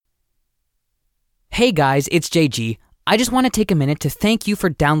Hey guys, it's JG. I just want to take a minute to thank you for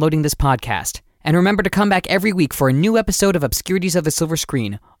downloading this podcast. And remember to come back every week for a new episode of Obscurities of the Silver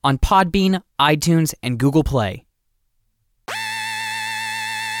Screen on Podbean, iTunes, and Google Play.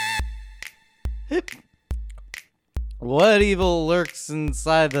 What evil lurks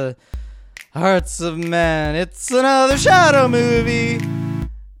inside the hearts of man? It's another Shadow movie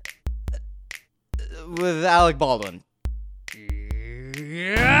with Alec Baldwin.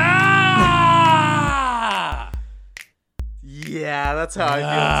 Yeah, that's how I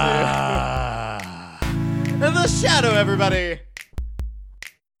feel too. And the Shadow, everybody.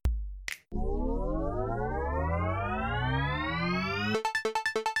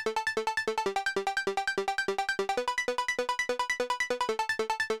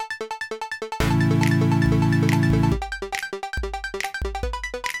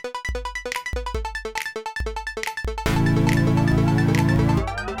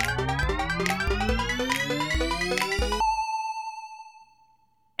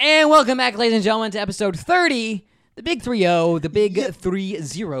 And welcome back, ladies and gentlemen, to episode 30, the big 3-0, the big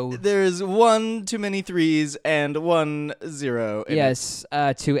 3-0. There's one too many threes and 1 0. Yes,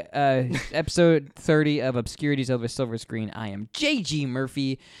 to episode 30 of Obscurities of the Silver Screen. I am JG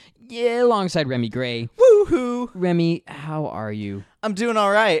Murphy, alongside Remy Gray. Woohoo! Remy, how are you? I'm doing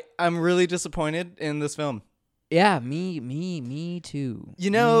all right. I'm really disappointed in this film. Yeah, me too.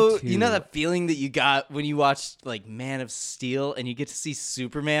 You know Me too. that feeling that you got when you watched like Man of Steel and you get to see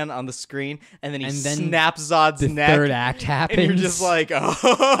Superman on the screen and then he snaps Zod's the neck. third act happens. And you're just like,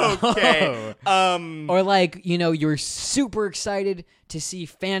 oh, okay. Or like, you're super excited to see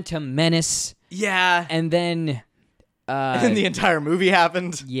Phantom Menace. Yeah. And then And the entire movie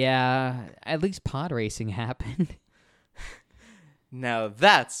happened. Yeah, at least pod racing happened. Now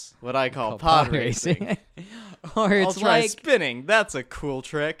that's what I call pod racing. Or I'll it's try like spinning. That's a cool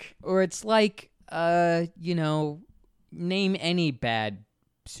trick. Or it's like name any bad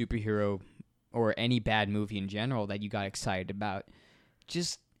superhero or any bad movie in general that you got excited about.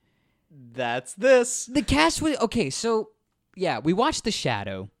 Just that's this. The cast was okay, so yeah, we watched The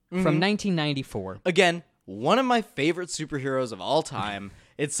Shadow from 1994. Again, one of my favorite superheroes of all time.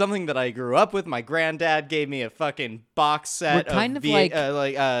 It's something that I grew up with. My granddad gave me a fucking box set We're kind of of like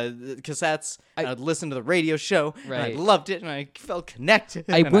cassettes. I'd listen to the radio show, Right. and I loved it, and I felt connected,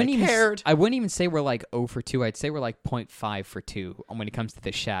 I and wouldn't I even cared. I wouldn't even say we're like 0 for 2. I'd say we're like 0.5 for 2 when it comes to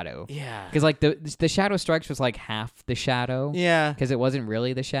The Shadow. Yeah. Because like the Shadow Strikes was like half The Shadow. Yeah. Because it wasn't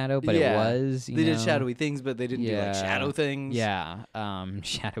really The Shadow, but Yeah. it was. They did shadowy things, but they didn't do like shadow things. Yeah.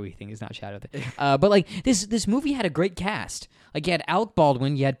 Shadowy thing is not shadow thing. But like this movie had a great cast. Like you had Alec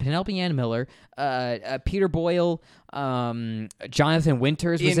Baldwin, you had Penelope Ann Miller, Peter Boyle, Jonathan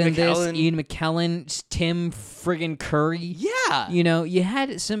Winters was Ian in this, McKellen. Ian McKellen, Tim friggin' Curry. Yeah. You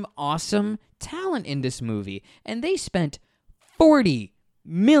had some awesome talent in this movie, and they spent $40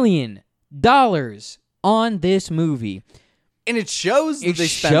 million on this movie. And it shows that It they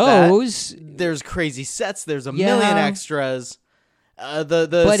spent shows that. There's crazy sets. There's a Yeah. million extras. The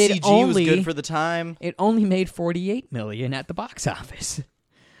But it CG only- was good for the time. It only made $48 million at the box office,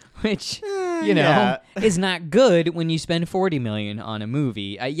 which yeah. is not good when you spend $40 million on a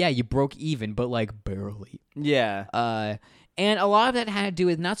movie. Yeah, you broke even, but like barely. Yeah. And a lot of that had to do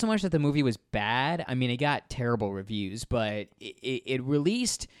with not so much that the movie was bad. I mean, it got terrible reviews, but it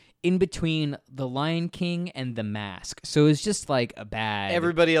released in between The Lion King and The Mask, so it was just like a bad.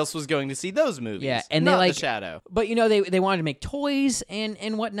 Everybody else was going to see those movies. Yeah, and not they like The Shadow. But they wanted to make toys and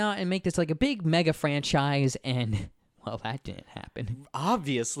whatnot and make this like a big mega franchise, and well, that didn't happen.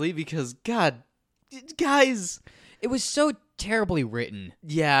 Obviously, because God, guys. It was so terribly written.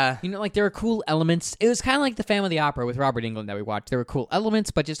 Yeah. Like there were cool elements. It was kind of like the Phantom of the Opera with Robert Englund that we watched. There were cool elements,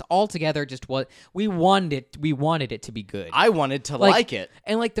 but just altogether, just what we wanted it to be good. I wanted to like it.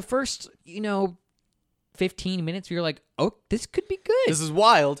 And like the first, 15 minutes, we were like, oh, this could be good. This is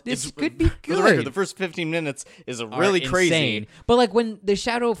wild. This could be For the record, good. the first 15 minutes is Are really crazy. insane. But like when the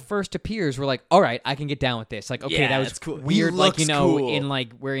shadow first appears, we're like, all right, I can get down with this. Like, okay, Yeah, that was it's cool. He weird. Like, looks cool. in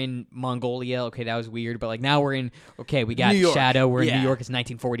like we're in Mongolia. Okay, that was weird. But like now we're in. Okay, we got New York. Shadow. We're in Yeah. New York. It's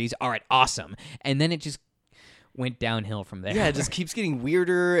 1940s. All right, awesome. And then it just went downhill from there. Yeah, it just keeps getting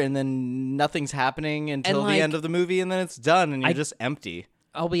weirder, and then nothing's happening until like, the end of the movie, and then it's done, and you're just empty.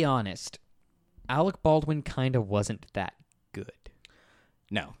 I'll be honest. Alec Baldwin kind of wasn't that good.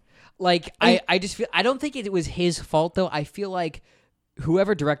 No. Like, I just feel... I don't think it was his fault, though. I feel like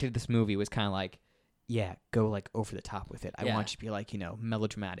whoever directed this movie was kind of like, yeah, go, like, over the top with it. I want you to be, like,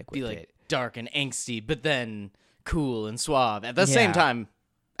 melodramatic with Be like it. dark and angsty, but then cool and suave. At the same time,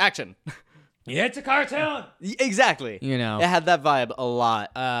 action. Yeah, it's a cartoon. Exactly. You know. It had that vibe a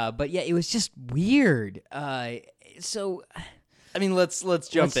lot. But yeah, it was just weird. So I mean, let's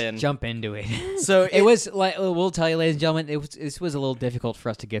jump in. Jump into it. So it was like, we'll tell you, ladies and gentlemen, this was a little difficult for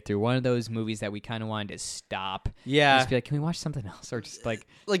us to get through. One of those movies that we kind of wanted to stop. Yeah. Just be like, can we watch something else, or just like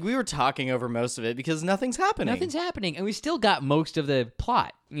we were talking over most of it because nothing's happening. nothing's happening, and we still got most of the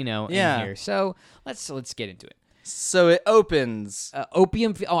plot, in here. So let's get into it. So it opens.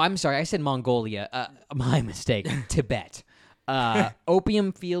 Opium. Oh, I'm sorry, I said Mongolia. My mistake. Tibet.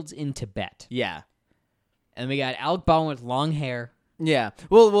 Opium fields in Tibet. Yeah. And we got Alec Baldwin with long hair. Yeah.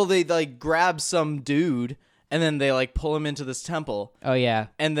 Well, they like grab some dude and then they like pull him into this temple. Oh yeah.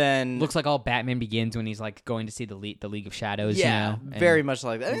 And then Looks like all Batman Begins when he's like going to see the League of Shadows. yeah, and very much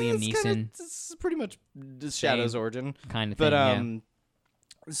like that. Liam It's Neeson. It's pretty much the Shadow's origin, kind of but thing.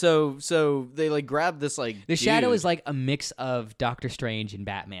 so they like grab this like The Shadow dude. is like a mix of Doctor Strange and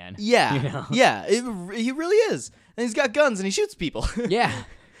Batman. Yeah, yeah, he really is, and he's got guns and he shoots people. Yeah.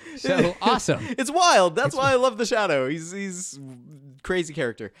 So awesome. It's wild. That's why I love the Shadow. He's crazy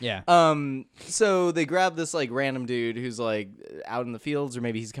character. Yeah. So they grab this like random dude who's like out in the fields, or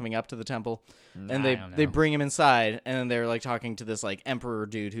maybe he's coming up to the temple, and I don't they know. bring him inside, and then they're like talking to this like emperor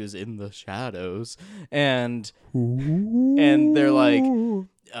dude who's in the shadows, and they're like,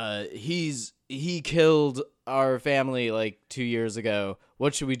 he killed our family like 2 years ago.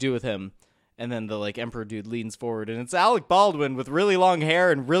 What should we do with him? And then the like emperor dude leans forward, and it's Alec Baldwin with really long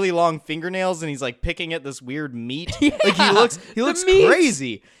hair and really long fingernails, and he's like picking at this weird meat. Yeah, like he looks meat.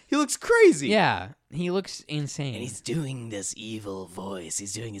 crazy. He looks crazy. Yeah. He looks insane. And he's doing this evil voice.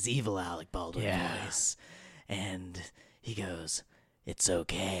 He's doing his evil Alec Baldwin Yeah. voice. And he goes, "It's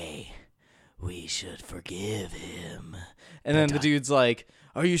okay. We should forgive him." And then the dude's like,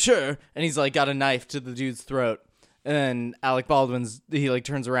 "Are you sure?" And he's like got a knife to the dude's throat. And then Alec Baldwin's, he like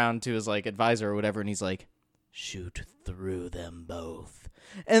turns around to his like advisor or whatever, and he's like, "Shoot through them both."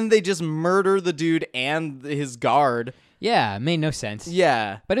 And they just murder the dude and his guard. Yeah, it made no sense.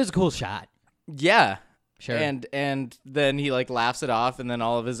 Yeah. But it was a cool shot. Yeah. Sure. And then he like laughs it off, and then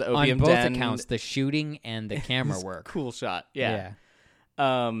all of his opium On both den accounts, the shooting and the camera work. cool shot. Yeah.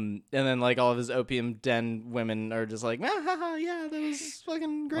 And then like all of his opium den women are just like, yeah, that was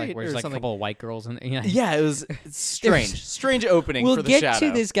fucking great, Like, where or there's like a something. couple of white girls and yeah. Yeah, it's strange opening We'll for the get Shadow.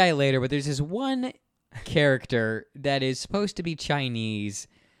 to this guy later, but there's this one character that is supposed to be Chinese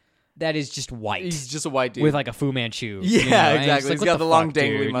that is just white. He's just a white dude with like a Fu Manchu. yeah, and it's exactly. like, He's what got the long fuck,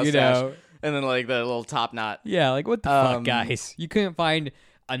 dangly dude, mustache, and then like the little top knot. Yeah, like what the fuck, Um, guys? You couldn't find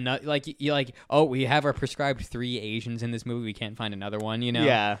another. Like you like, oh, we have our prescribed 3 Asians in this movie. We can't find another one.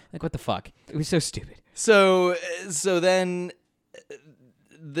 Yeah. Like what the fuck? It was so stupid. So then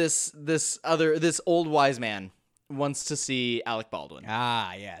this old wise man wants to see Alec Baldwin.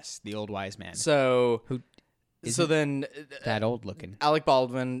 Ah, yes, the old wise man. So Who so then that old looking. Alec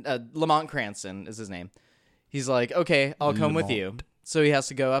Baldwin, Lamont Cranston is his name. He's like, "Okay, I'll come with you." So he has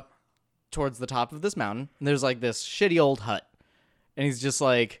to go up towards the top of this mountain, and there's like this shitty old hut. And he's just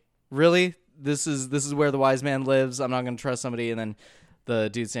like, "Really? This is where the wise man lives? I'm not going to trust somebody." And then the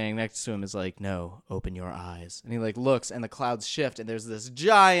dude standing next to him is like, "No, open your eyes." And he like looks, and the clouds shift, and there's this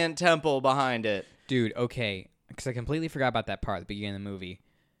giant temple behind it. Dude, okay, because I completely forgot about that part at the beginning of the movie.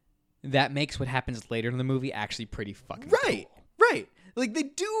 That makes what happens later in the movie actually pretty fucking Right. cool. Right. Like they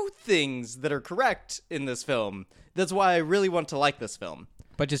do things that are correct in this film. That's why I really want to like this film.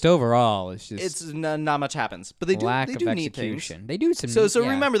 But just overall, it's just It's not much happens, but they do lack they of do neat things. execution. They do some. So yeah.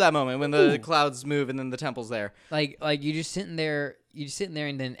 remember that moment when the Ooh. clouds move and then the temple's there. like you just sitting there,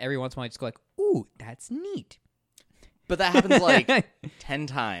 and then every once in a while you just go like, "Ooh, that's neat." But that happens like 10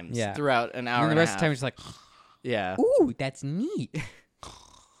 times Yeah. throughout an hour And and the a rest half. of the time it's like, Yeah. "Ooh, that's neat."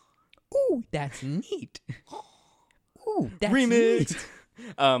 Ooh, that's neat. Ooh, that's Remix. neat.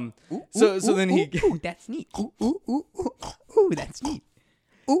 Ooh, So ooh, then ooh, he ooh, that's neat. Ooh, ooh, ooh, ooh, ooh, that's neat.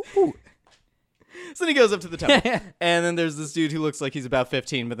 Ooh, ooh. so then he goes up to the temple. And then there's this dude who looks like he's about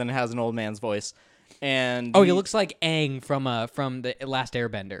 15 but then has an old man's voice. And Oh, he looks like Aang from the Last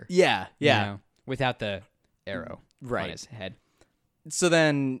Airbender. Yeah, you yeah. know, without the arrow Right. on his head. So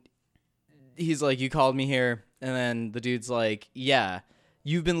then he's like, "You called me here." And then the dude's like, "Yeah,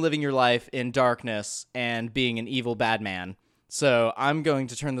 you've been living your life in darkness and being an evil bad man. So I'm going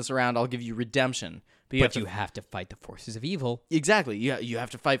to turn this around. I'll give you redemption. But you have to fight the forces of evil. Exactly. You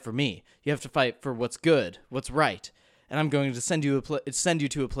have to fight for me. You have to fight for what's good, what's right." and I'm going to send you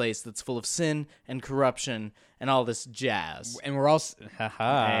to a place that's full of sin and corruption and all this jazz. And we're also,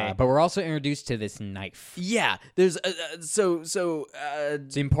 but we're also introduced to this knife. Yeah, there's It's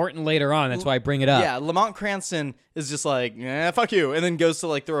important later on. That's why I bring it up. yeah, Lamont Cranston is just like, fuck you, and then goes to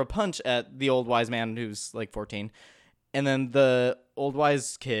like throw a punch at the old wise man who's like 14, and then the old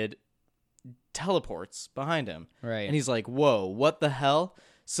wise kid teleports behind him, Right. and he's like, whoa, what the hell?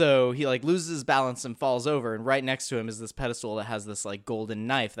 So he like loses his balance and falls over, and right next to him is this pedestal that has this like golden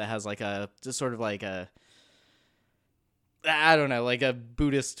knife that has like a just sort of like a, I don't know, like a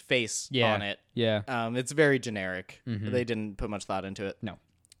Buddhist face on it. Yeah. It's very generic. They didn't put much thought into it. No.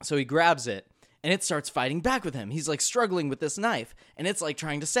 So he grabs it, and it starts fighting back with him. He's like struggling with this knife, and it's like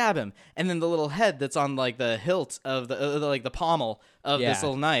trying to stab him. And then the little head that's on like the hilt of the pommel of this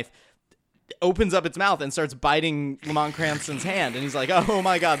little knife opens up its mouth and starts biting Lamont Cranston's hand. And he's like, oh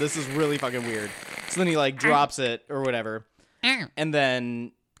my God, this is really fucking weird. So then he like drops it or whatever. And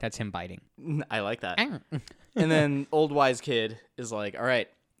then That's him biting. I like that. And then old wise kid is like, all right,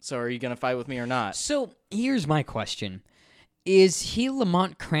 so are you going to fight with me or not? So here's my question. Is he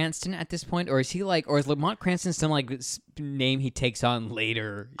Lamont Cranston at this point, or is Lamont Cranston some like name he takes on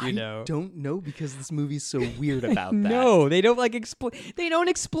later? You know, Don't know because this movie's so weird about that. No, they don't like explain. They don't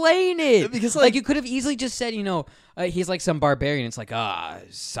explain it Because, like like- you could have easily just said, he's like some barbarian. It's like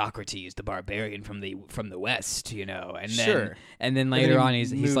Socrates, the barbarian from the West, and then Sure. and then And later then he on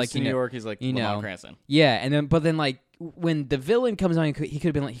he's moves like to New York. He's like Lamont Cranston. Yeah, and then but then like when the villain comes on, he could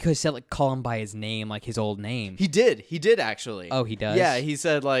have been like he could have said like call him by his name, like his old name. He did actually. Oh, he does? Yeah, he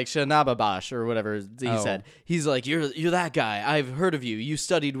said like Shanababash or whatever he Oh. said. He's like, you're that guy. I've heard of you. You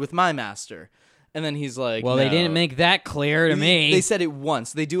studied with my master. And then he's like, Well, they "No." didn't make that clear to me. They said it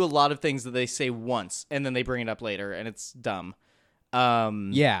once. They do a lot of things that they say once, and then they bring it up later, and it's dumb.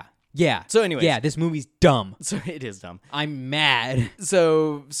 Yeah. So anyways. yeah, this movie's dumb. So it is dumb. I'm mad.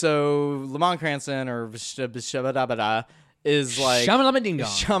 So Lamont Cranston or Shabadabada is like Shamalama ding dong.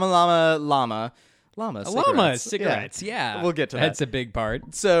 Shamalama Llama Cigarettes. Yeah. We'll get to that. That's a big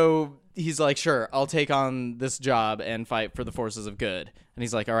part. So he's like, sure, I'll take on this job and fight for the forces of good. And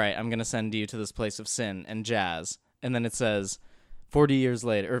he's like, all right, I'm going to send you to this place of sin and jazz. And then it says 40 years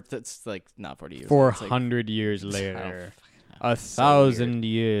later, or it's like not 40 years. It's like 400 years later. 1,000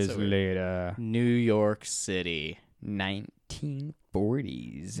 years So weird. later. New York City.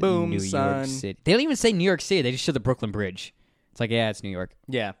 1940s. Boom, New son. York City. They don't even say New York City. They just show the Brooklyn Bridge. It's like, yeah, it's New York.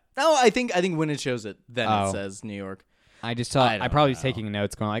 Yeah. Oh, I think when it shows it, then Oh. it says New York. I just saw. I don't probably was know. taking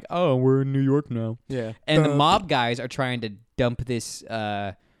notes, going like, "Oh, we're in New York now." Yeah. And the mob guys are trying to dump this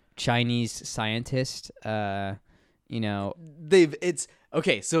Chinese scientist. It's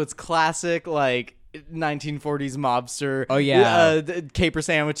okay, so it's classic like 1940s mobster. Oh, yeah. Caper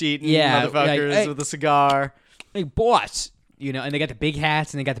sandwich eating Yeah, motherfuckers like, with a cigar. Hey, boss. And they got the big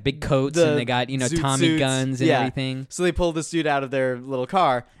hats and they got the big coats The and they got zoot Tommy suits. guns and Yeah. everything. So they pull this dude out of their little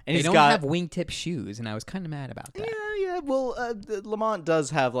car, and They he's don't got have wingtip shoes, and I was kind of mad about that. yeah. Well, Lamont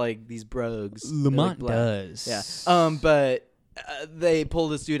does have like these brogues. They're, like, Lamont black. does. Yeah. But they pull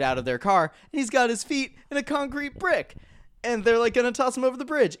this dude out of their car, and he's got his feet in a concrete brick. And they're like gonna toss him over the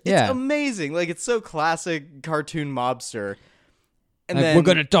bridge. It's Yeah. amazing. Like it's so classic cartoon mobster. And Like, then we're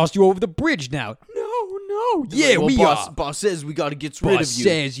gonna toss you over the bridge now. No. Yeah, like, well, we boss, are. Boss says we got to get rid of Boss you.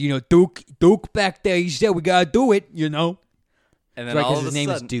 says, Duke back there. He said we gotta do it. And then Right, 'cause all of his a name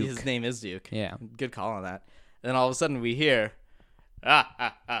is sudden, Duke. his name is Duke. Yeah. Good call on that. And then all of a sudden we hear.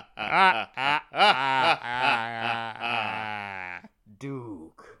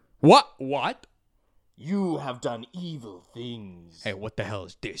 Duke, What? you have done evil things. Hey, what the hell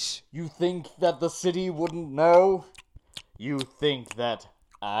is this? You think that the city wouldn't know? You think that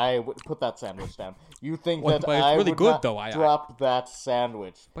I would put that sandwich down. You think Well, that but it's I really would good, not though. I- drop that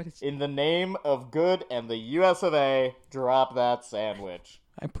sandwich. But it's- In the name of good and the US of A, drop that sandwich.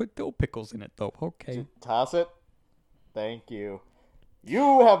 I put dill pickles in it, though. Okay. Toss it. Thank you.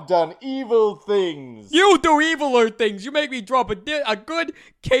 You have done evil things. You do eviler things. You make me drop a good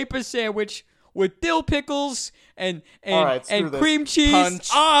caper sandwich with dill pickles and All right, screw this. cream cheese. Punch.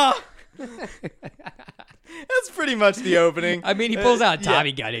 Ah! That's pretty much the opening. I mean, he pulls out a yeah.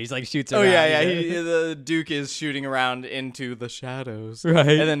 Tommy gun and he's like shoots Oh around. yeah. you know? The Duke is shooting around into the shadows, Right.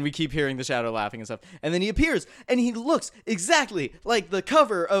 And then we keep hearing the shadow laughing and stuff. And then he appears, and he looks exactly like the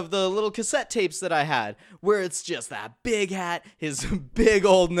cover of the little cassette tapes that I had, where it's just that big hat, his big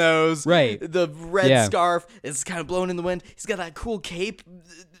old nose, Right. The red Yeah. scarf is kind of blowing in the wind. He's got that cool cape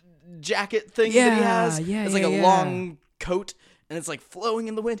jacket thing that he has. Yeah, it's like yeah, a yeah. long coat. And it's like flowing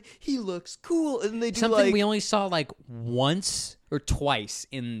in the wind. He looks cool. And they do Something like we only saw like once or twice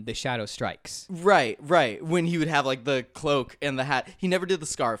in The Shadow Strikes. Right. When he would have like the cloak and the hat. He never did the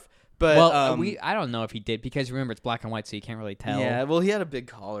scarf. But I don't know if he did, because remember, it's black and white, so you can't really tell. Yeah, well, he had a big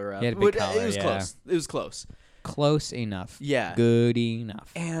collar up. He had a big collar, It was yeah. close. It was close. Close enough. Yeah. Good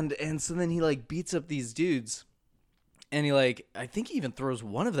enough. And so then he like beats up these dudes, and he like, I think he even throws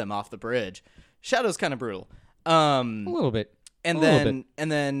one of them off the bridge. Shadow's kind of brutal. A little bit. And A little bit.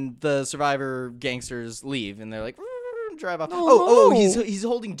 then the survivor gangsters leave, and they're like, drive off. Oh, no. He's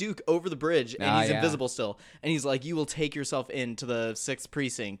holding Duke over the bridge, and he's yeah. invisible still. And he's like, you will take yourself into the 6th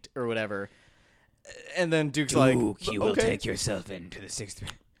precinct or whatever. And then Duke's like, you will okay. take yourself into the 6th.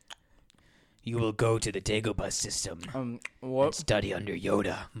 You will go to the Dagobah system What? and study under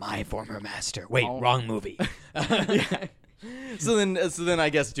Yoda, my former master. Wait, Oh. wrong movie. So then I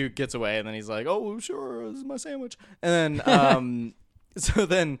guess Duke gets away, and then he's like, oh, sure, this is my sandwich. And then, so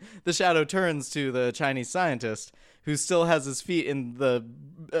then the Shadow turns to the Chinese scientist, who still has his feet in the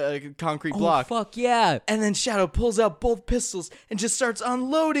concrete block. Oh, fuck yeah. And then Shadow pulls out both pistols and just starts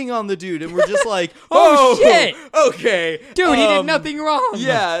unloading on the dude. And we're just like, Oh, shit. Okay. Dude, he did nothing wrong.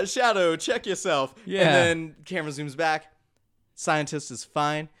 Yeah, Shadow, check yourself. Yeah. And then camera zooms back. Scientist is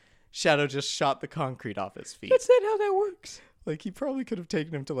fine. Shadow just shot the concrete off his feet. That's not how that works. Like, he probably could have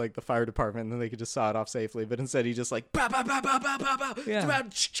taken him to, like, the fire department, and then they could just saw it off safely. But instead, he just, like, bow, bow, bow, bow, bow, bow, bow, Yeah. bow,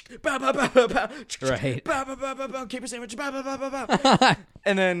 bow, bow, bow, bow, bow, Right. bow, bow, bow, bow, bow, keep your sandwich, bow, bow, bow, bow, bow.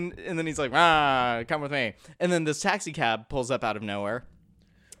 And then he's like, come with me. And then this taxi cab pulls up out of nowhere.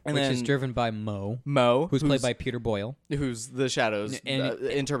 And Which then is driven by Mo, Mo, who's played by Peter Boyle. who's the Shadow's And-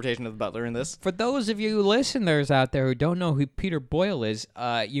 interpretation of the butler in this. For those of you listeners out there who don't know who Peter Boyle is,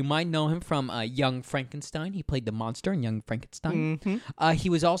 you might know him from Young Frankenstein. He played the monster in Young Frankenstein.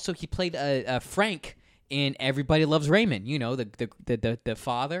 Mm-hmm. He played Frank in Everybody Loves Raymond. You know, the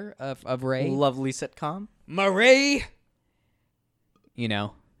father of Ray. Lovely sitcom. Marie. You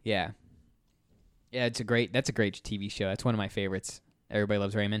know, yeah. Yeah, that's a great TV show. That's one of my favorites. Everybody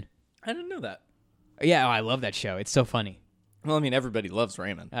Loves Raymond. I didn't know that. Yeah, I love that show. It's so funny. Well, I mean, everybody loves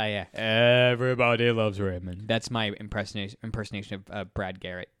Raymond. Oh, yeah. Everybody loves Raymond. That's my impersonation of Brad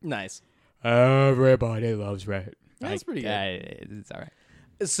Garrett. Nice. Everybody loves Raymond. That's pretty good. It's all right.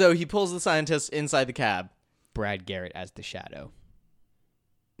 So he pulls the scientist inside the cab. Brad Garrett as the Shadow.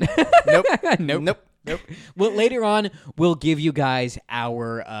 Nope. Nope. Nope. Well, later on, we'll give you guys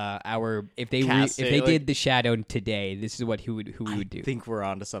our if they Cast it, like- did the Shadow today, this is what who we would do. I think we're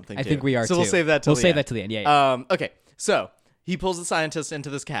on to something, I too. think we are, So too. we'll save that till the end. that till the end. Yeah. Okay, so he pulls the scientist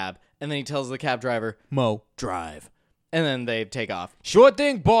into this cab, and then he tells the cab driver, Mo. drive. And then they take off. Sure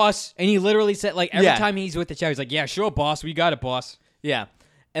thing, boss. And he literally said, like, every Yeah. time he's with the Shadow, he's like, yeah, sure, boss. We got it, boss. Yeah.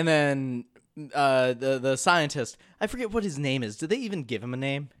 And then the scientist, I forget what his name is. Did they even give him a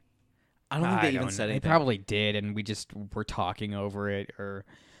name? I don't think they even said They anything. probably did, and we just were talking over it, or,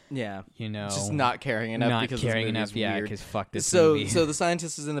 Yeah. you know. Just not caring enough not because caring this movie enough, is yeah, weird. because fuck this So movie. so the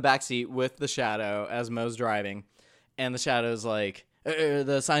scientist is in the backseat with the Shadow as Mo's driving, and the Shadow's like,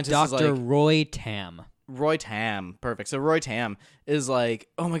 the scientist is Dr. like, Roy Tam. Roy Tam, perfect. So Roy Tam is like,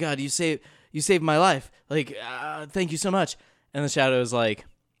 oh my god, you saved my life. Like, thank you so much. And the Shadow is like,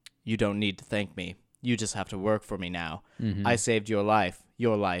 you don't need to thank me. You just have to work for me now. Mm-hmm. I saved your life.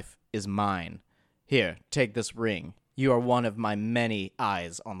 Your life is mine. Here, take this ring. You are one of my many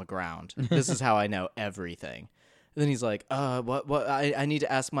eyes on the ground. This is how I know everything. And then he's like, what, I need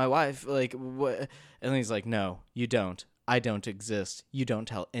to ask my wife, like, what? And then he's like, no, you don't. I don't exist. You don't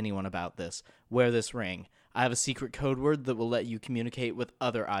tell anyone about this. Wear this ring. I have a secret code word that will let you communicate with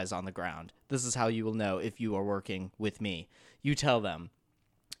other eyes on the ground. This is how you will know if you are working with me. You tell them,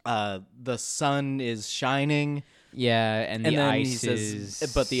 the sun is shining. Yeah, and the And then ice he is...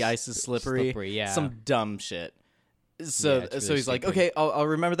 says, but the ice is slippery. yeah. Some dumb shit. So, Yeah, it's so really he's like, stupid. okay, I'll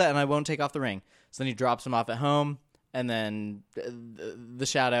remember that, and I won't take off the ring. So then he drops him off at home, and then the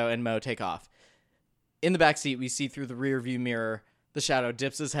Shadow and Mo take off. In the backseat, we see through the rear view mirror, the Shadow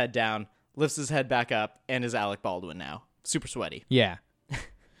dips his head down, lifts his head back up, and is Alec Baldwin now. Super sweaty. Yeah.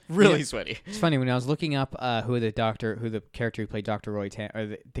 Really Yeah. sweaty. It's funny, when I was looking up who the character who played Dr. Roy Tam,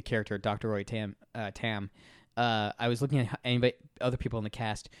 or the character Dr. Roy Tam, I was looking at other people in the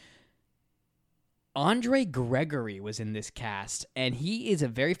cast. Andre Gregory was in this cast, and he is a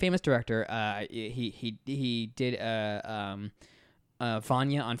very famous director. He did Vanya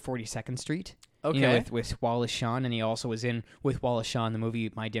on 42nd Street. Okay. You know, with Wallace Shawn, and he also was in with Wallace Shawn the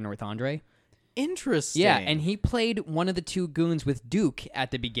movie My Dinner with Andre. Interesting. Yeah, and he played one of the two goons with Duke at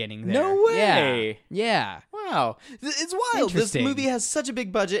the beginning there. No way. Yeah. Wow. It's wild. This Interesting. movie has such a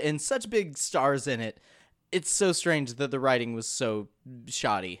big budget and such big stars in it. It's so strange that the writing was so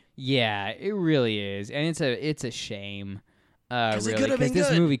shoddy. Yeah, it really is, and it's a shame. 'Cause it really, could have been this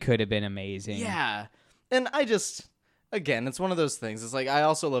good. movie could have been amazing. Yeah. And again, it's one of those things. It's like, I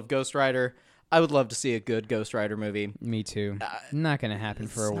also love Ghost Rider. I would love to see a good Ghost Rider movie. Me too. Not gonna happen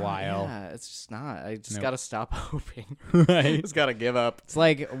for a while. Yeah, it's just not. I just Nope. gotta stop hoping. Right. Just gotta give up. It's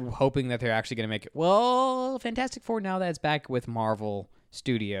like hoping that they're actually gonna make it. Well, Fantastic Four, now that it's back with Marvel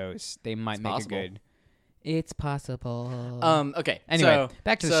Studios, they might make possible. it good. It's possible. Okay. Anyway, so,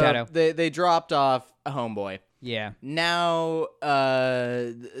 back to the Shadow. They dropped off a homeboy. Yeah. Now,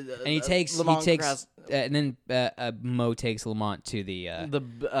 And he takes Lamont Cras- and then Mo takes Lamont to the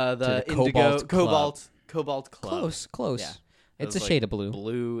the Cobalt Club. Cobalt Club. close. Yeah. It's It a was shade like of blue.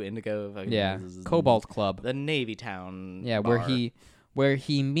 Blue, indigo. fucking- Yeah. Cobalt Club. The Navy Town. Yeah, bar. where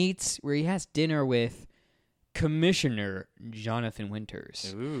he has dinner with Commissioner Jonathan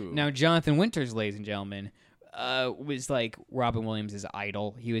Winters. Ooh. Now, Jonathan Winters, ladies and gentlemen, was like Robin Williams'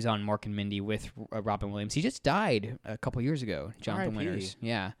 idol. He was on Mork and Mindy with Robin Williams. He just died a couple years ago. Jonathan R.I.P.. Winters.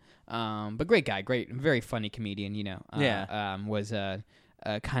 Yeah. But great guy, very funny comedian. Was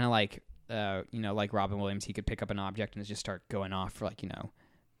kind of like like Robin Williams. He could pick up an object and just start going off for like an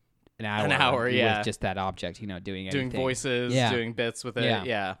hour. Yeah. With just that object. Doing doing anything. voices, Yeah. doing bits with it.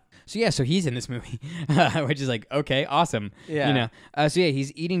 Yeah. Yeah. So he's in this movie, which is like, okay, awesome. Yeah.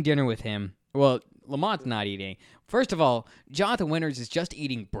 He's eating dinner with him. Well, Lamont's not eating. First of all, Jonathan Winters is just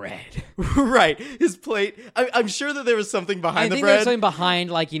eating bread. Right. His plate. I'm sure that there was something I behind the think there's bread. something behind,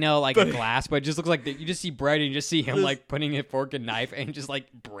 like a glass, but it just looks like you just see bread and you just see him like putting a fork and knife and just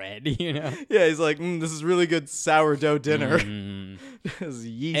like bread, Yeah, he's like, this is really good sourdough dinner. It's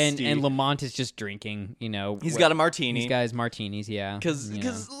yeasty. And Lamont is just drinking. He's got a martini. He's got his martinis, yeah.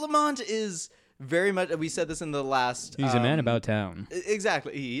 Because Lamont is very much. We said this in the last. He's a man about town.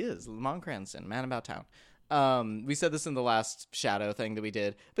 Exactly, he is Lamont Cranston, man about town. We said this in the last Shadow thing that we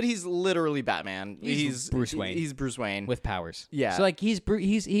did, but he's literally Batman. He's Bruce Wayne. He's Bruce Wayne With powers. Yeah. So like he's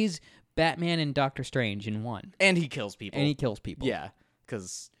Batman and Doctor Strange in one. and he kills people. And he kills people. Yeah,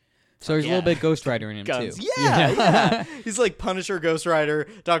 because So there's a little bit of Ghost Rider in him guns. too. Yeah. He's like Punisher, Ghost Rider,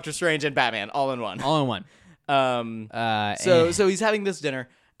 Doctor Strange, and Batman all in one. All in one. So he's having this dinner,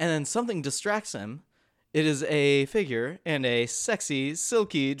 and then something distracts him. It is a figure in a sexy,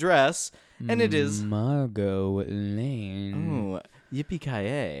 silky dress, and it is Margot Lane. ooh,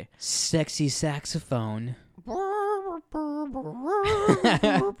 yippee-ki-yay. Sexy saxophone.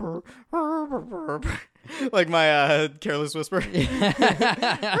 Like my Careless Whisper.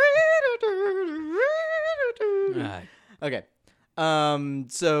 Okay.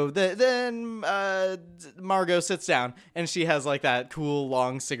 So then Margot sits down and she has like that cool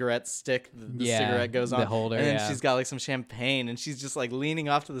long cigarette stick. The Yeah, cigarette goes on. the holder, and then yeah. she's got like some champagne and she's just like leaning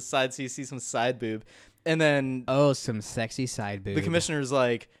off to the side so you see some side boob. And then Oh, some sexy side boob. the commissioner's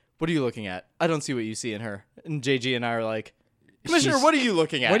like, "What are you looking at? I don't see what you see in her." And JG and I are like, "Commissioner, She's- what are you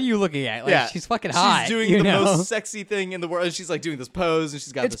looking at?" What are you looking at? Like, Yeah, she's fucking hot. She's doing you the know? most sexy thing in the world. And she's like doing this pose, and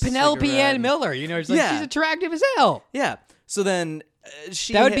she's got It's this Penelope cigarette. Ann Miller. It's like Yeah. she's attractive as hell. Yeah. So then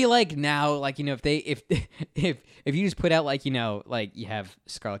she That would be like now, like if they if you just put out like like you have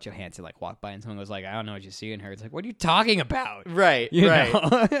Scarlett Johansson like walk by and someone goes like, I don't know what you see in her. It's like, what are you talking about? right, You right.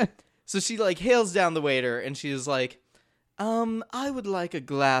 know? So she like hails down the waiter, and she's like, I would like a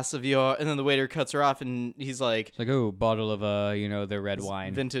glass of your. And then the waiter cuts her off, and he's like, It's like, oh, bottle of the red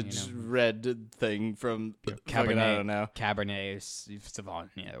wine, vintage red thing from fucking, I don't know. Cabernet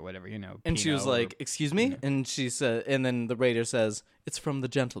Sauvignon, or whatever, And she was Pinot or- like, "Excuse me," and she said, and then the waiter says, "It's from the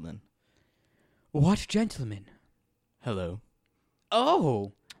gentleman." "What gentleman?" Hello,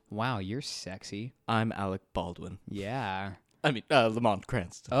 Oh, wow, you're sexy. I'm Alec Baldwin. Yeah. I mean, Lamont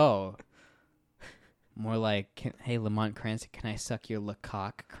Cranston. Oh. More like, hey, Lamont Cranston, can I suck your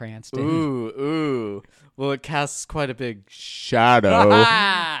Lecoq Cranston? Ooh. Well, it casts quite a big shadow.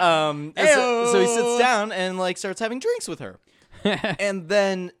 And so he sits down and like starts having drinks with her, and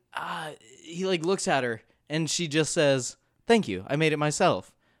then he like looks at her, and she just says, "Thank you, I made it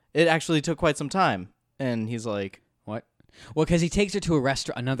myself. It actually took quite some time." And he's like, What? Well, because he takes her to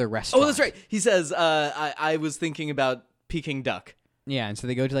another restaurant. "Oh, that's right." He says, "I was thinking about Peking duck." Yeah, and so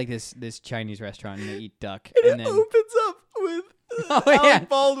they go to like this Chinese restaurant and they eat duck, And and it then opens up with Oh, Alec yeah.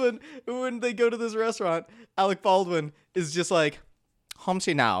 Baldwin. When they go to this restaurant, Alec Baldwin is just like, "Hom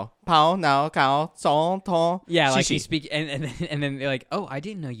chi now, pao now, kao, song, tong." yeah, like shishi." he speak, and then they're like, oh, I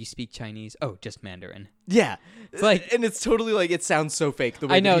didn't know you speak Chinese. Oh, just Mandarin. Yeah, It's like- and it's totally like it sounds so fake the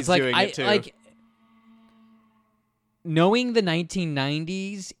way I know that it's he's like doing I it too. like knowing the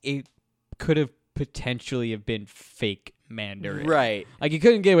 1990s, it could have potentially have been fake Mandarin. Right. Like, you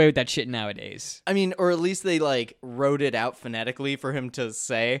couldn't get away with that shit nowadays. I mean, or at least they like wrote it out phonetically for him to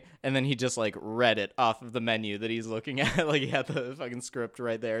say, and then he just like read it off of the menu that he's looking at. Like he had the fucking script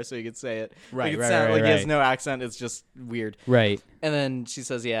right there, so he could say it. Right, Like, right, like he has right. no accent. It's just weird. Right. And then she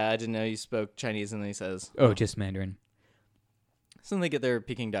says, "Yeah, I didn't know you spoke Chinese." And then he says, Oh, just Mandarin. So then they get their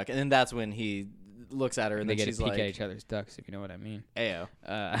Peking duck, and then that's when he looks at her, and They then get she's to peek like, at each other's ducks, if you know what I mean. "Ayo."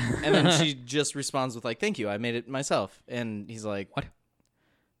 Uh, And then she just responds with like, "Thank you, I made it myself." And he's like, What?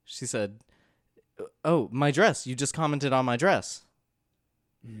 She said, "Oh, my dress. You just commented on my dress."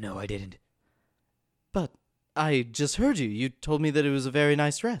 No, I didn't. "But I just heard you. You told me that it was a very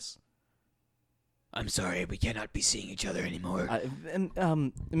nice dress." I'm sorry, we cannot be seeing each other anymore.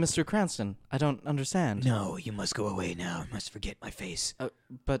 Mr. Cranston, I don't understand. No, you must go away now. You must forget my face.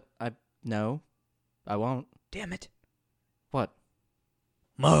 But no, I won't. Damn it. What?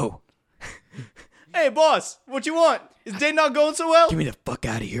 Mo! Hey, boss, what you want? Is day not going so well? Get me the fuck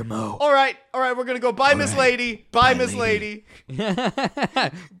out of here, Mo. All right, we're gonna go. Bye, Miss right. Lady. Bye, Bye, Miss lady. Lady.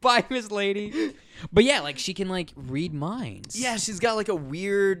 Bye, Miss Lady. But yeah, like, she can, like, read minds. Yeah, she's got like a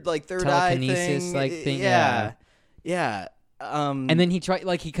weird like third eye Telekinesis, thing. like, thing, Yeah. And then he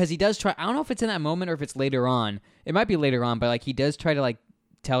because he does try, I don't know if it's in that moment or if it's later on. It might be later on, but, like, he does try to, like,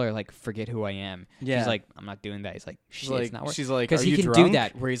 tell her, like, forget who I am. Yeah. She's like, I'm not doing that. He's like, shit, it's not working. she's like, because "Are he you can drunk?" do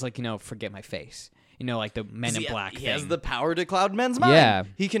that where he's like, forget my face. Like the Men in Black He thing. has the power to cloud men's mind. Yeah.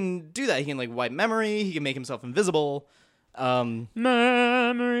 He can do that. He can like wipe memory. He can make himself invisible. Memory.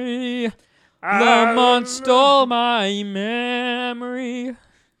 Lamont stole my memory.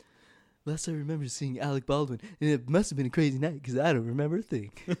 Last I remember seeing Alec Baldwin, and it must have been a crazy night because I don't remember a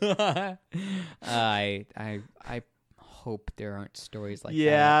thing. I hope there aren't stories like that.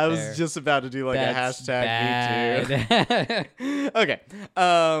 Yeah, I out was there. just about to do like That's a hashtag me bad. too. Okay.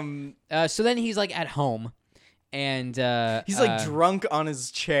 So then he's like at home, and He's like drunk on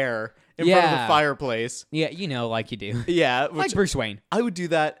his chair in front of the Yeah. fireplace. yeah, like you do, Yeah, like which Bruce Wayne, I would do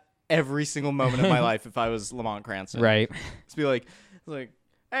that every single moment of my life if I was Lamont Cranston. right? Just be like,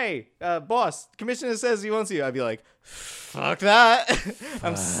 "Hey, boss, commissioner says he wants you." I'd be like, "Fuck that."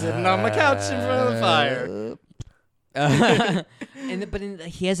 I'm sitting on my couch in front of the fire.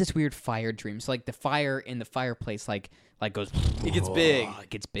 He has this weird fire dream. So like the fire in the fireplace, like goes. It gets big. It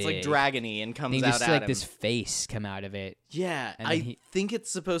gets big. It's like dragony and And comes you out just at see like him. this face come out of it. Yeah, and I then think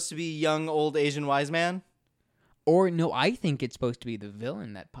it's supposed to be young old Asian wise man. Or no, I think it's supposed to be the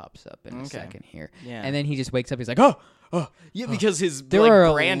villain that pops up in a Okay. second here. Yeah. And then he just wakes up. He's like, oh. Yeah, because his There like, are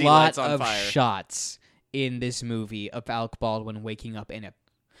a brandy lot lights on of fire. shots in this movie of Alec Baldwin waking up in a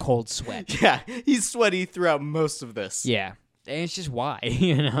cold sweat. Yeah, he's sweaty throughout most of this. Yeah. And it's just why,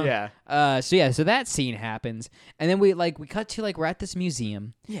 Yeah. So that scene happens, and then we cut to like we're at this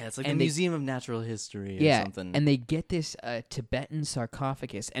museum. Yeah, it's like And a they- museum of natural history or Yeah, something. and they get this Tibetan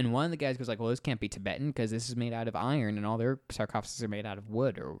sarcophagus, and one of the guys goes like, "Well, this can't be Tibetan because this is made out of iron, and all their sarcophaguses are made out of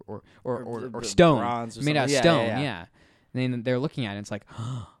wood or stone, bronze or made out of something. stone." Yeah. Yeah. And then they're looking at it, and it's like,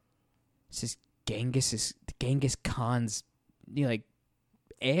 this is Genghis Khan's, like,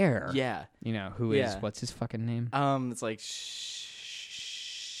 heir. Yeah. Who is Yeah. what's his fucking name? It's like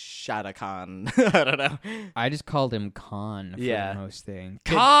Shada Khan. I don't know. I just called him Khan for Yeah. the most thing.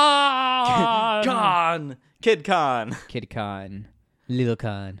 Khan! Khan! Kid Khan. Kid Khan. Little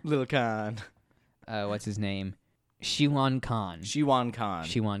Khan. Little Khan. What's his name? Shiwan Khan. Shiwan Khan.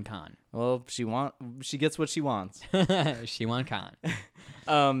 Shiwan Khan. Well, she gets what she wants. Shiwan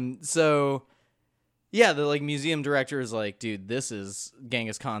Khan. So yeah, the like museum director is like, "Dude, this is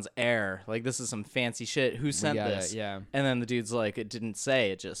Genghis Khan's heir. Like, this is some fancy shit. Who sent this?" Yeah. And then the dude's like, "It didn't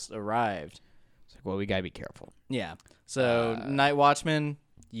say. It just arrived." It's like, well, we gotta be careful. Yeah. So Night Watchman,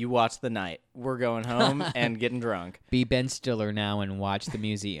 you watch the night. We're going home and getting drunk. Be Ben Stiller now and watch the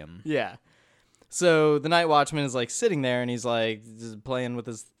museum. Yeah. So the Night Watchman is like sitting there and he's like just playing with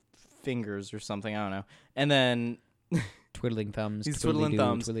his fingers or something. I don't know. And then Twiddling thumbs. he's twiddling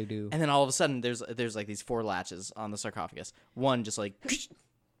thumbs. Twiddly-doo. And then all of a sudden there's like these 4 latches on the sarcophagus. One just like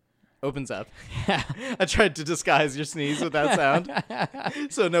opens up. I tried to disguise your sneeze with that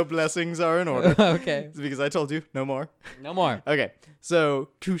sound. So no blessings are in order. Okay. It's because I told you no more. No more. Okay. So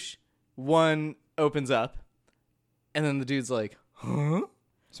one opens up and then the dude's like, "Huh?"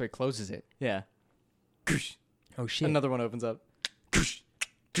 So he closes it. Yeah. Oh shit. Another one opens up.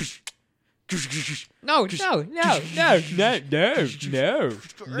 No,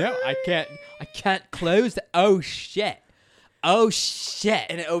 I can't close the Oh shit.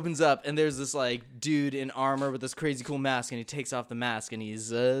 And it opens up, and there's this like dude in armor with this crazy cool mask, and he takes off the mask, and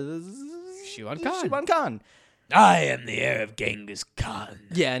he's Shiwan Khan. Shiwan Khan. I am the heir of Genghis Khan.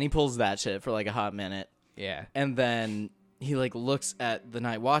 Yeah, and he pulls that shit for like a hot minute, Yeah. and then he like looks at the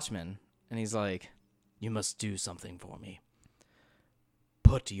night watchman and he's like, "You must do something for me.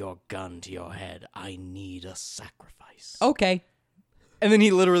 Put your gun to your head. I need a sacrifice." Okay. And then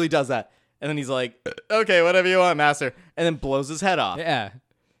he literally does that. And then he's like, "Okay, whatever you want, master." And then blows his head off. Yeah.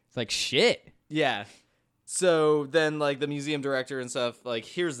 It's like, shit. Yeah. So then, like, the museum director and stuff, like,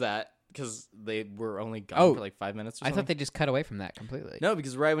 hears that because they were only gone for like 5 minutes or I something. thought they just cut away from that completely. No,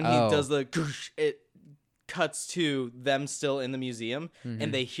 because right when he does the goosh, it cuts to them still in the museum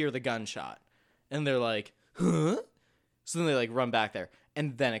and they hear the gunshot. And they're like, "Huh?" So then they, like, run back there.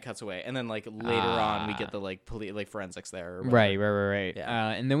 And then it cuts away. And then, like, later on, we get the, like, forensics there. Or Right. Yeah.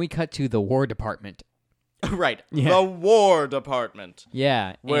 And then we cut to the War Department. Right. Yeah. The War Department.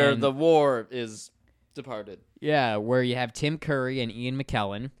 Yeah. Where and- the war is departed. Yeah, where you have Tim Curry and Ian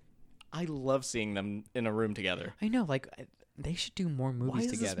McKellen. I love seeing them in a room together. I know, like, they should do more movies Why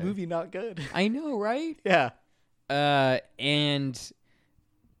is together. this movie not good? I know, right? Yeah. And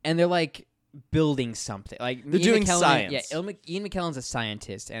they're like building something. Like They're Ian doing McKellen- science. Yeah, Ian McKellen's a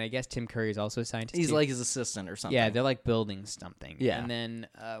scientist, and I guess Tim Curry is also a scientist. He's too. like his assistant or something. yeah, they're like building something. Yeah. and then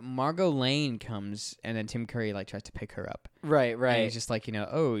Margot Lane comes, and then Tim Curry like tries to pick her up. right. And he's just like,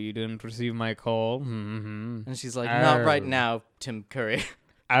 oh, you didn't receive my call. And she's like, "Not right now, Tim Curry."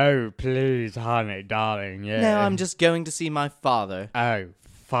 Oh, please, honey, darling. Yeah. "No, I'm just going to see my father. Oh,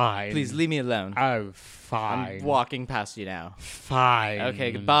 fine. Please leave me alone. Oh, fine. I'm walking past you now." Fine.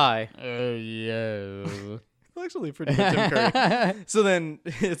 Okay, goodbye. Oh, yo. Actually, pretty good Tim Curry. So then,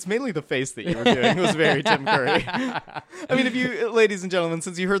 it's mainly the face that you were doing was very Tim Curry. I mean, if you, ladies and gentlemen,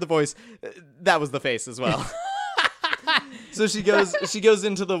 since you heard the voice, that was the face as well. So she goes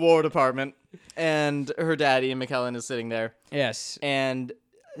into the War Department, and her dad, Ian McKellen, is sitting there, Yes. and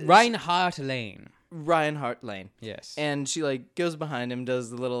Reinhardt Lane. Reinhardt Lane. Yes. And she like goes behind him, does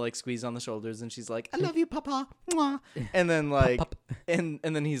the little like squeeze on the shoulders, and she's like, "I love you, Papa." Mwah. And then like, and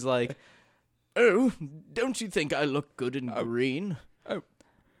then he's like, "Oh, don't you think I look good in green?"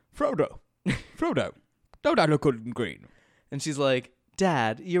 Frodo. Don't I look good in green? And she's like,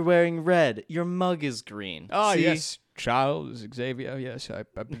 "Dad, you're wearing red. Your mug is green." Ah, See? yes. Charles Xavier. Yes, I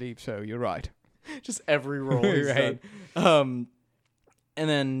believe so. You're right. Just every role he's Right. done. And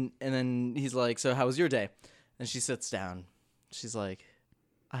then he's like, "So how was your day?" And she sits down. She's like,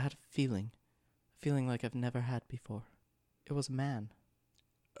 "I had a feeling like I've never had before. It was a man."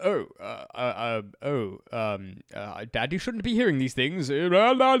 Dad, you shouldn't be hearing these things. He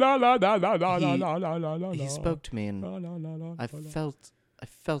spoke to me, and I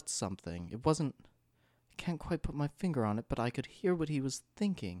felt something. It wasn't. I can't quite put my finger on it, but I could hear what he was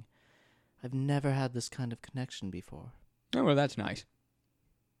thinking. I've never had this kind of connection before. Oh, well, that's nice.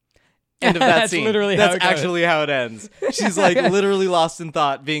 End of that That's scene. literally how That's it goes. actually how it ends. She's like literally lost in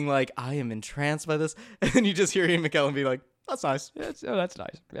thought, being like, "I am entranced by this," and then you just hear Ian McKellen be like, "That's nice." That's nice.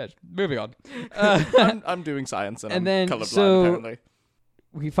 Yes, moving on. I'm doing science, and I'm then, colorblind, so- apparently.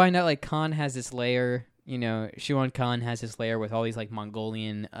 We find out like Khan has this lair. Shiwan Khan has this lair with all these like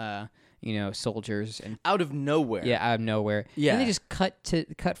Mongolian, soldiers and Out of nowhere. yeah, out of nowhere. Yeah. And they just cut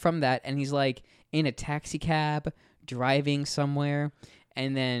from that, and he's like in a taxi cab driving somewhere,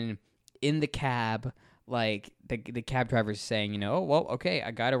 and then in the cab, like the cab driver's saying, "Oh, well, okay, I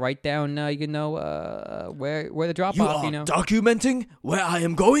gotta write down, where the drop off, documenting where I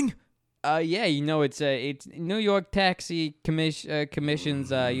am going? Yeah, it's New York Taxi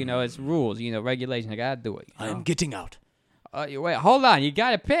Commission's, it's rules, regulations. I gotta do it. I am getting out. Wait, hold on, you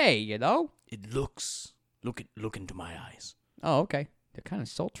gotta pay, It looks... Look into my eyes. Oh, okay. They're kind of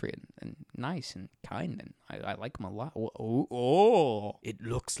sultry and nice and kind, and I like them a lot. Oh. It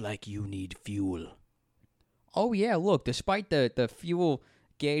looks like you need fuel. Oh, yeah, look, despite the fuel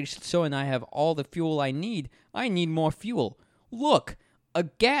gauge showing I have all the fuel I need more fuel. Look, a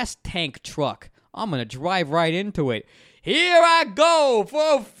gas tank truck. I'm going to drive right into it. Here I go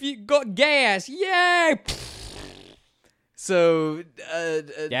for gas. Yay! So,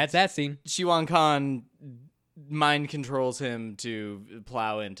 That's that scene. Shiwan Khan mind controls him to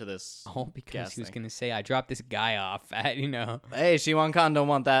plow into this. Oh, because gas he was thing. going to say, I dropped this guy off at, Hey, Shiwan Khan don't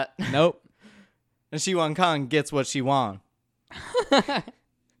want that. Nope. And Shiwan Khan gets what she wants.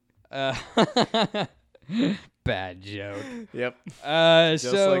 Bad joke. Yep. Just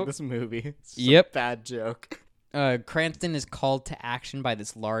Just like this movie. It's a Yep. bad joke. Cranston is called to action by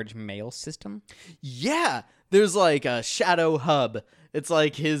this large mail system. Yeah. There's like a shadow hub. It's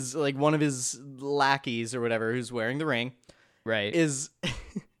like one of his lackeys or whatever who's wearing the ring Right. is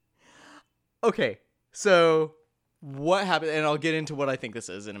okay. So what happened, and I'll get into what I think this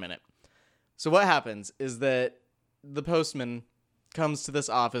is in a minute. So what happens is that the postman comes to this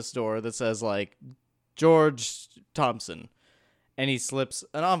office door that says like George Thompson. And he slips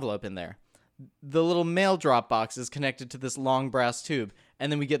an envelope in there. The little mail drop box is connected to this long brass tube.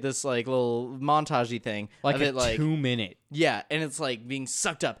 And then we get this like little montagey thing. Like of a it, like 2-minute. Yeah, and it's like being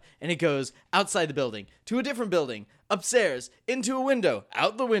sucked up, and it goes outside the building, to a different building, upstairs, into a window,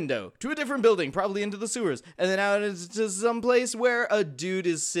 out the window, to a different building, probably into the sewers, and then out into some place where a dude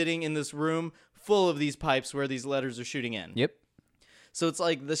is sitting in this room full of these pipes where these letters are shooting in. Yep. So it's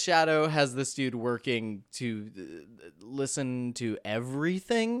like the Shadow has this dude working to listen to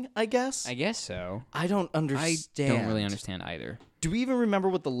everything, I guess? I guess so. I don't understand. I don't really understand either. Do we even remember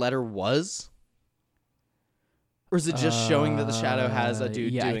what the letter was? Or is it just showing that the Shadow has a dude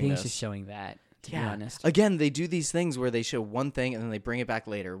doing this? Yeah, I think it's just showing that, to be honest. Again, they do these things where they show one thing and then they bring it back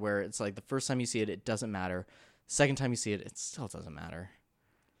later, where it's like the first time you see it, it doesn't matter. Second time you see it, it still doesn't matter.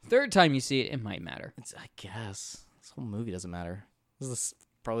 Third time you see it, it might matter. I guess. This whole movie doesn't matter. This is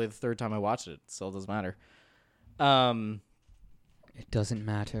probably the third time I watched it. It still doesn't matter. It doesn't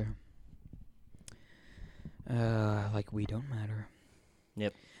matter. Like we don't matter.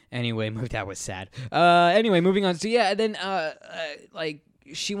 Yep. Anyway, that was sad. Anyway, moving on. So yeah, then like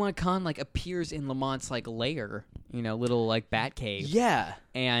Shiwan Khan like appears in Lamont's like lair, little like bat cave. Yeah.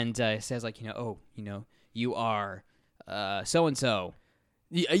 And says like, you are so and so.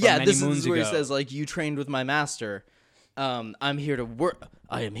 Yeah, this is where he says like, you trained with my master. I'm here to work.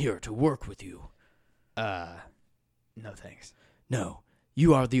 I am here to work with you. No thanks. No,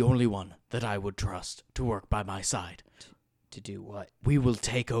 you are the only one that I would trust to work by my side. To do what? We will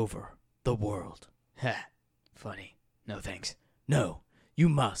take over the world. Ha. Funny. No thanks. No, you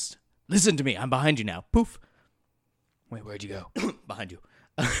must. Listen to me. I'm behind you now. Poof. Wait, where'd you go? Behind you.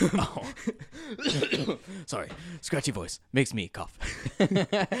 Oh. Sorry. Scratchy voice. Makes me cough.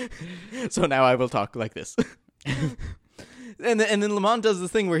 So now I will talk like this. And then Lamont does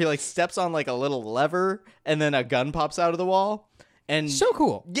this thing where he like steps on like a little lever and then a gun pops out of the wall. And so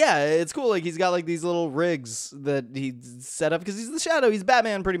cool. Yeah, it's cool. Like he's got like these little rigs that he set up because he's the Shadow. He's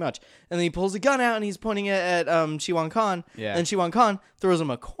Batman pretty much. And then he pulls a gun out and he's pointing it at Shiwan Khan. Yeah. And Shiwan Khan throws him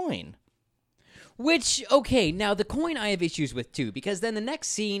a coin. Which, okay, now the coin I have issues with too, because then the next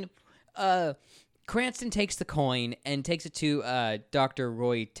scene, Cranston takes the coin and takes it to Dr.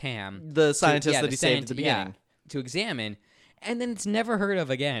 Roy Tam. The scientist that he saved at the beginning. To examine. And then it's never heard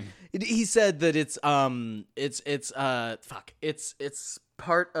of again. He said that it's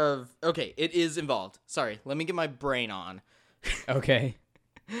part of. Okay, it is involved. Sorry, let me get my brain on. Okay.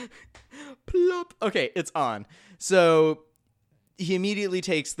 Plop. Okay, it's on. So he immediately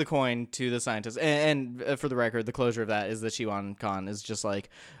takes the coin to the scientist, and for the record, the closure of that is that Shiwan Khan is just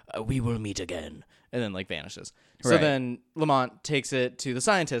like, "We will meet again," and then like vanishes. So Right. then Lamont takes it to the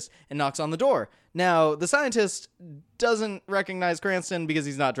scientist and knocks on the door. Now, the scientist doesn't recognize Cranston because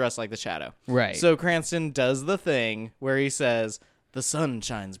he's not dressed like the Shadow. Right. So Cranston does the thing where he says, "The sun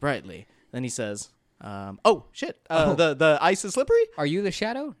shines brightly." Then he says, "Oh, shit. The ice is slippery?" Are you the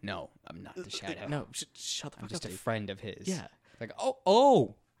Shadow? No, I'm not the Shadow. No, shut the fuck I'm just up. a dude. friend of his. Yeah. Like,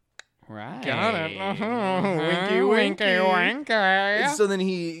 oh. Right. Got it. Winky, winky. So then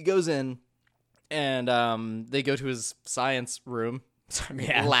he goes in, and they go to his science room.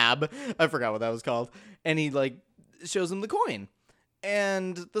 Yeah. Lab. I forgot what that was called. And he like shows him the coin.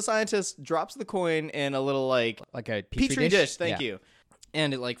 And the scientist drops the coin in a little like a petri dish. Thank you.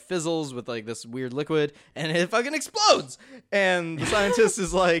 And it like fizzles with like this weird liquid and it fucking explodes. And the scientist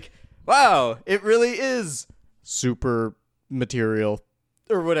is like, "Wow, it really is super material."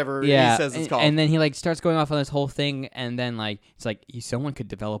 Or whatever he says it's called. And then he like starts going off on this whole thing, and then like it's like someone could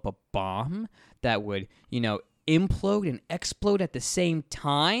develop a bomb that would, implode and explode at the same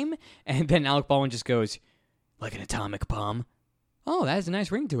time. And then Alec Baldwin just goes, "Like an atomic bomb." Oh, that has a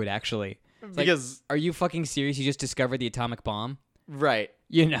nice ring to it, actually. It's because are you fucking serious? You just discovered the atomic bomb? right.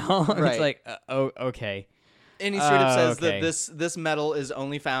 It's Right. like, okay. And he straight up says okay. that this metal is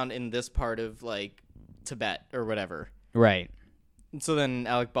only found in this part of like Tibet or whatever. Right. And so then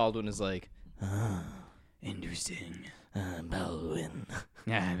Alec Baldwin is like, Interesting. Baldwin.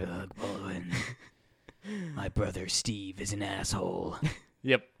 Alec Baldwin. My brother Steve is an asshole,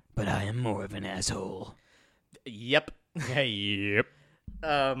 Yep. but I am more of an asshole. Yep. Yep.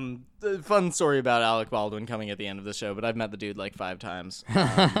 Fun story about Alec Baldwin coming at the end of the show, but I've met the dude like 5 times. He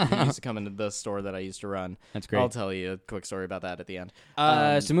used to come into the store that I used to run. That's great. I'll tell you a quick story about that at the end.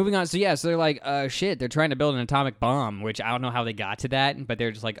 So moving on. So yeah, so they're like, shit, they're trying to build an atomic bomb, which I don't know how they got to that, but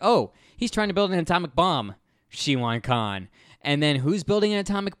they're just like, oh, he's trying to build an atomic bomb, Shiwan Khan. And then who's building an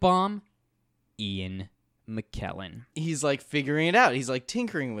atomic bomb? Ian McKellen. He's like figuring it out. He's like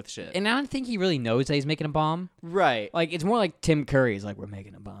tinkering with shit. And I don't think he really knows that he's making a bomb. Right. Like, it's more like Tim Curry's like, we're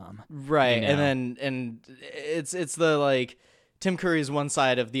making a bomb. Right. You And know? then it's the like Tim Curry is one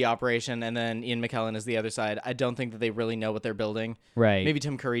side of the operation and then Ian McKellen is the other side. I don't think that they really know what they're building. Right. Maybe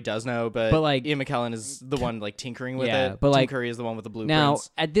Tim Curry does know, but like, Ian McKellen is the one like tinkering with yeah, it. but Tim like, Curry is the one with the blueprints.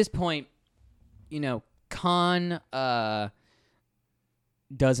 Now, at this point, Khan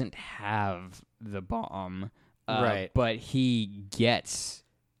doesn't have the bomb. Right. But he gets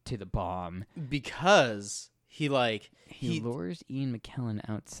to the bomb. Because he lures Ian McKellen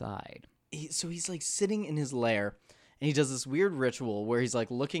outside. So he's like sitting in his lair and he does this weird ritual where he's like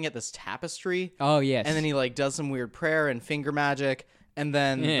looking at this tapestry. Oh, yes. And then he like does some weird prayer and finger magic. And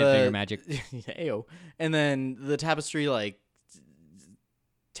then finger magic. Ayo. And then the tapestry like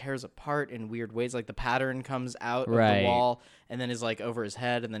tears apart in weird ways. Like the pattern comes out of the wall and then is like over his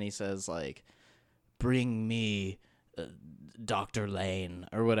head. And then he says like, bring me Dr. Lane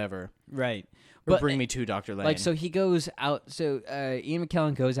or whatever. Right. Or bring me to Dr. Lane. Like, so he goes out. So Ian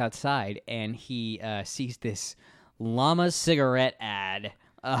McKellen goes outside and he sees this llama cigarette ad.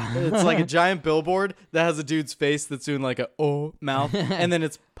 It's like a giant billboard that has a dude's face that's doing like a oh mouth, and then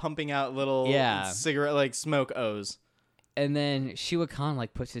it's pumping out little cigarette like smoke O's. And then Shua Khan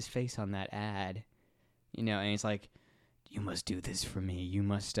like puts his face on that ad, and he's like, "You must do this for me. You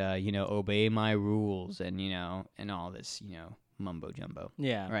must, obey my rules," and and all this, mumbo jumbo.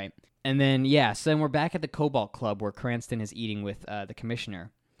 Yeah. Right. And then so then we're back at the Cobalt Club where Cranston is eating with the commissioner,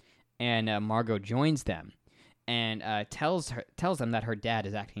 and Margot joins them. And tells them that her dad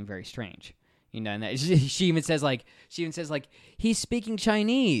is acting very strange, and that she even says like he's speaking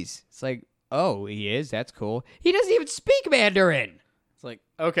Chinese. It's like, oh, he is. That's cool. He doesn't even speak Mandarin. It's like,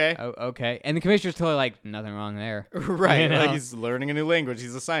 okay, oh, okay. And the commissioner's totally like, nothing wrong there, right? Like he's learning a new language.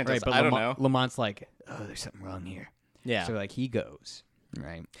 He's a scientist. Right, but I don't know. Lamont's like, oh, there's something wrong here. Yeah. So like he goes.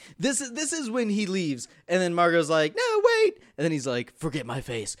 Right. This is when he leaves, and then Margot's like, no, wait, and then he's like, forget my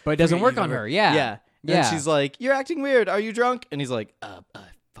face. But it doesn't work on her. Yeah. Yeah. And she's like, you're acting weird. Are you drunk? And he's like,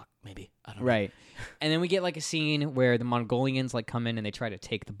 fuck, maybe. I don't know. Right. And then we get like a scene where the Mongolians like come in and they try to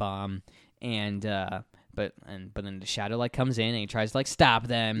take the bomb, and but then the Shadow like comes in and he tries to like stop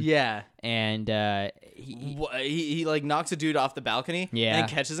them. Yeah. And he like knocks a dude off the balcony. Yeah. And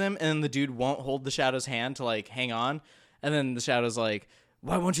catches him, and the dude won't hold the Shadow's hand to like hang on, and then the Shadow's like,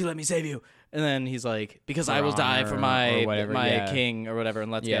 why won't you let me save you? And then he's like, because I will die for my king or whatever,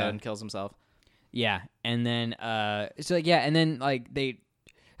 and lets go and kills himself. Yeah, and then and then like they.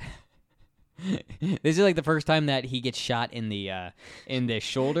 This is like the first time that he gets shot in the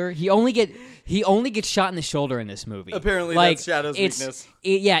shoulder. He only gets shot in the shoulder in this movie. Apparently, like, that's Shadow's weakness.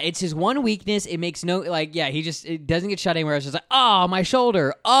 It's his one weakness. It makes no it doesn't get shot anywhere. It's just like, oh, my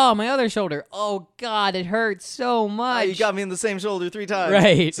shoulder, oh, my other shoulder, oh God, it hurts so much. You got me in the same shoulder 3 times.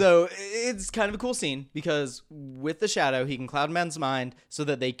 Right. So it's kind of a cool scene because with the Shadow, he can cloud men's mind so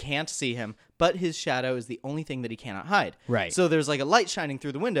that they can't see him. But his shadow is the only thing that he cannot hide. Right. So there's like a light shining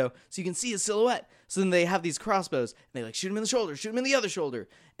through the window, so you can see his silhouette. So then they have these crossbows, and they like shoot him in the shoulder, shoot him in the other shoulder,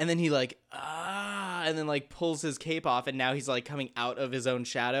 and then he like and then like pulls his cape off, and now he's like coming out of his own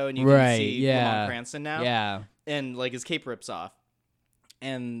shadow, and you can see Lamont Cranston now. Yeah. And like his cape rips off,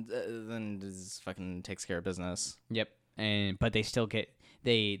 and then just fucking takes care of business. Yep. But they still get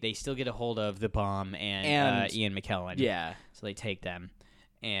they still get a hold of the bomb and Ian McKellen. Yeah. So they take them.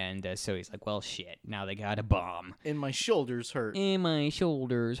 And so he's like, well, shit, now they got a bomb. And my shoulders hurt. And my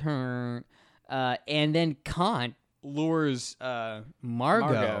shoulders hurt. And then Khan lures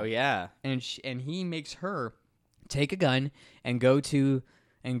Margot. Yeah. And he makes her take a gun and go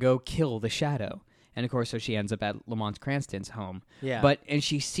kill the Shadow. And, of course, so she ends up at Lamont Cranston's home. Yeah. And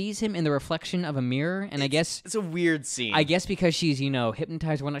she sees him in the reflection of a mirror, and I guess... It's a weird scene. I guess because she's,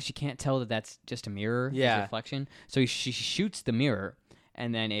 hypnotized or whatnot, she can't tell that that's just a mirror. Yeah. His reflection. So she shoots the mirror.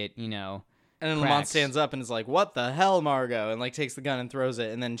 And then it, And then Lamont stands up and is like, what the hell, Margot? And, like, takes the gun and throws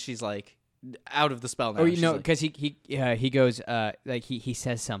it. And then she's, like, out of the spell now. Or, because he goes, like, he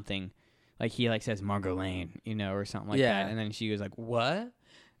says something. Like, he, like, says Margot Lane, or something like that. And then she goes, like, what?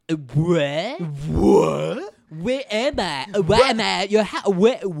 What? What? Where am I? Why am I at your house?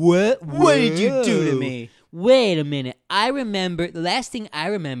 What? What did you do to me? Wait a minute. The last thing I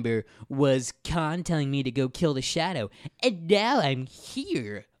remember was Khan telling me to go kill the Shadow, and now I'm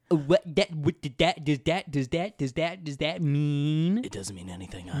here. What does that mean? It doesn't mean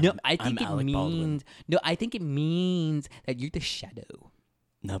anything. I think it means that you're the Shadow.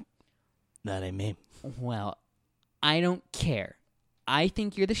 Nope. That ain't me. Well, I don't care. I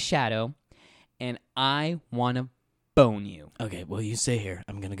think you're the Shadow, and I want to bone you. Okay, well, you stay here.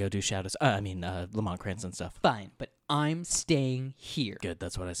 I'm gonna go do Lamont Cranston stuff. Fine, but I'm staying here. Good,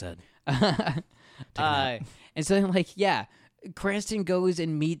 that's what I said. And so then, like, yeah, Cranston goes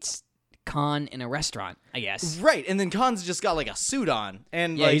and meets Khan in a restaurant, I guess. Right, and then Khan's just got like a suit on,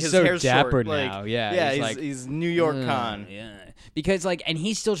 and Yeah, like he's his so hair's dapper short. now. Like, Yeah, he's, he's like, he's New York Khan. Yeah, because like, and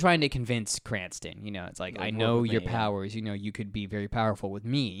he's still trying to convince Cranston. You know, it's like, Like, I work know with your me, yeah. powers. You know, you could be very powerful with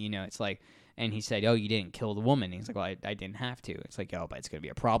me. You know, it's like, and he said, "Oh, you didn't kill the woman." And he's like, "Well, I didn't have to." It's like, "Oh, but it's gonna be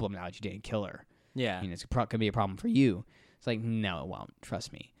a problem now that you didn't kill her. Yeah, You know, it's gonna be a problem for you." It's like, "No, it won't.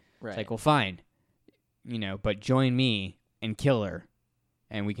 Trust me." right. It's like, "Well, fine. You know, but join me and kill her,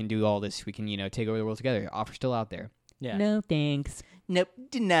 and we can do all this. We can, you know, take over the world together." Offer's still out there. yeah. No thanks. Nope,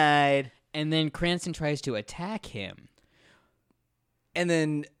 denied. And then Cranston tries to attack him. And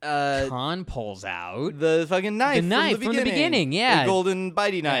then Khan pulls out the fucking knife. the knife from the beginning. Yeah, the golden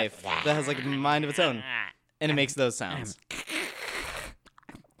bitey knife that has like a mind of its own, and it makes those sounds.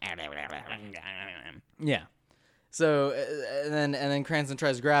 Yeah. So and then Cranston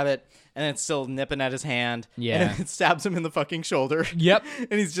tries to grab it, and it's still nipping at his hand. Yeah. And it stabs him in the fucking shoulder. Yep.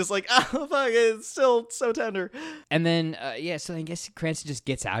 And he's just like, oh fuck, it's still so tender. And then so I guess Cranston just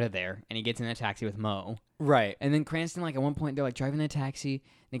gets out of there, and he gets in a taxi with Mo. Right. And then Cranston, like, at one point, they're like driving the taxi, and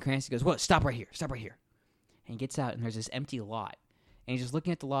then Cranston goes, "Whoa, stop right here, stop right here." And he gets out, and there's this empty lot, and he's just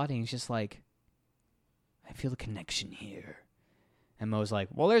looking at the lot, and he's just like, "I feel a connection here." And Mo's like,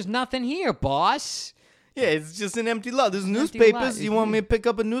 "Well, there's nothing here, boss." Yeah, it's just an empty lot. There's An empty newspapers. lot. You want me to pick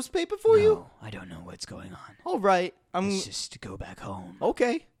up a newspaper for you? No, I don't know what's going on. All right. Let's just go back home.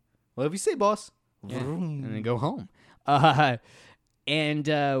 Okay. Whatever you say, boss. Yeah. Vroom. And then go home. And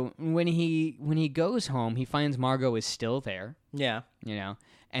when he goes home, he finds Margot is still there, Yeah. you know,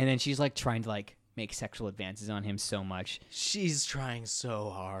 and then she's like trying to like make sexual advances on him so much, She's trying so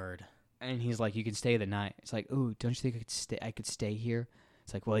hard. and he's like, "You can stay the night." It's like, "Ooh, don't you think I could stay here?"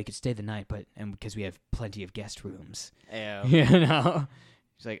 It's like, "Well, you could stay the night, but because we have plenty of guest rooms." Ew. You know,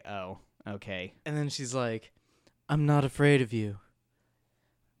 she's like, "Oh, okay, And then she's like, I'm not afraid of you.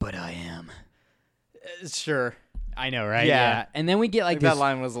 but I am." Sure. I know, right? Yeah. And then we get like Like that this.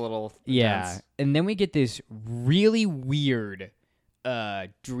 line was a little Yeah, intense. and then we get this really weird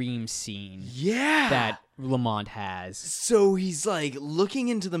dream scene Yeah. that Lamont has. So he's like looking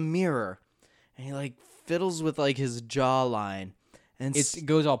into the mirror and he like fiddles with like his jawline and It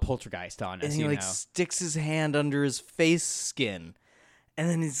goes all poltergeist on and us, he you like know. sticks his hand under his face skin. And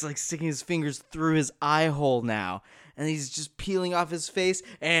then he's like sticking his fingers through his eye hole now. And he's just peeling off his face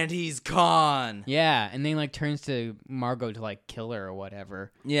and he's gone. Yeah, and then like turns to Margot to like kill her or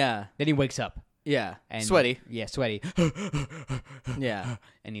whatever. Yeah. Then he wakes up Yeah. and Sweaty. Yeah, sweaty, Yeah.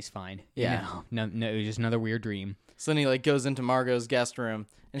 and he's fine. Yeah. You know? No, it was just another weird dream. So then he like goes into Margot's guest room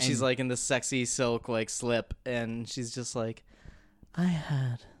and she's And- like in this sexy silk like slip and she's just like, I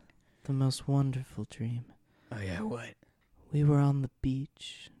had the most wonderful dream. Oh yeah, what? We were on the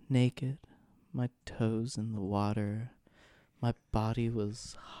beach, naked, my toes in the water. My body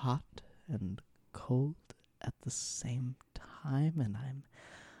was hot and cold at the same time, and I'm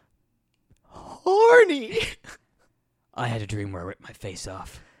horny. I had a dream where I ripped my face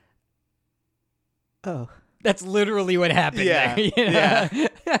off. Oh. That's literally what happened. Yeah, there, you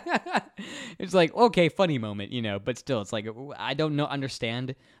know? It's like, okay, funny moment, you know, but still, it's like I don't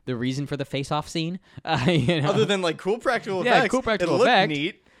understand the reason for the face-off scene. You know? Other than like cool practical Yeah, effects. cool practical it looked effect.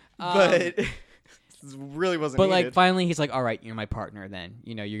 neat, but it really wasn't but needed. like finally, he's like, "All right, you're my partner. Then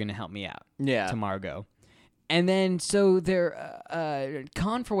you know you're gonna help me out." Yeah. To Margot. And then so they're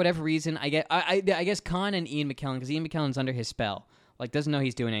Khan for whatever reason. I guess Khan and Ian McKellen, because Ian McKellen's under his spell, like doesn't know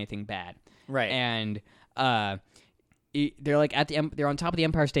he's doing anything bad. Right. And they're like they're on top of the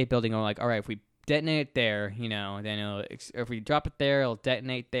Empire State Building. Going like, all right, if we detonate it there, you know, then if we drop it there, it'll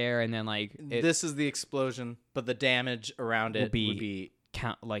detonate there, and then like This is the explosion, but the damage around it would be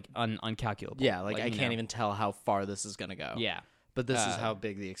uncalculable. yeah, like I you can't know. even tell how far this is gonna go. Yeah. But this is how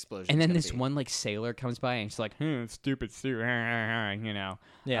big the explosion. And then gonna this be. one like sailor comes by and she's like, stupid, you know,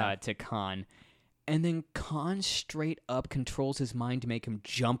 Yeah. to Khan. And then Khan straight up controls his mind to make him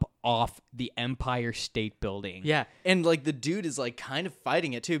jump off the Empire State Building. Yeah, and like the dude is like kind of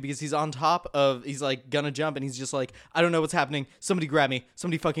fighting it too because he's on top of he's like gonna jump and he's just like, I don't know what's happening. Somebody grab me.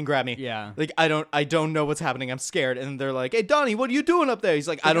 Somebody fucking grab me. Yeah. Like I don't know what's happening. I'm scared. And they're like, hey Donnie, what are you doing up there? He's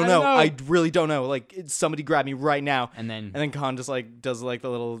like, I don't know. I really don't know. Like somebody grab me right now. And then Khan just like does like the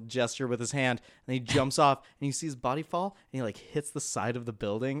little gesture with his hand and he jumps off and you see his body fall and he like hits the side of the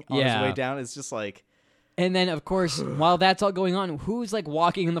building on his Yeah. way down. It's just like And then, of course, while that's all going on, who's like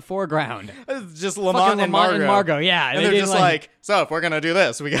walking in the foreground? It's just Fucking Lamont and Margot. Yeah, And they they're didn't, just like, so if we're gonna do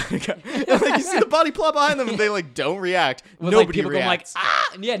this, we gotta go. And, like, you see the body plot behind them, and they like don't react. with, Nobody like, people reacts. going like,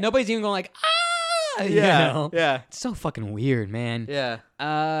 ah, yeah, nobody's even going like, ah, you Yeah, know? yeah, It's so fucking weird, man.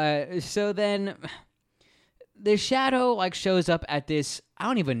 yeah. So then the Shadow like shows up at this, I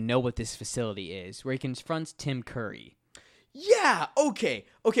don't even know what this facility is, where he confronts Tim Curry. Yeah. Okay.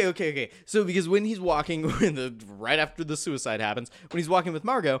 So because when he's walking, right after the suicide happens, when he's walking with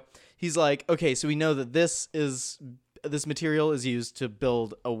Margot, he's like, okay, so we know that this material is used to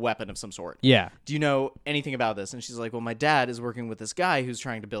build a weapon of some sort. Yeah. Do you know anything about this? And she's like, well, my dad is working with this guy who's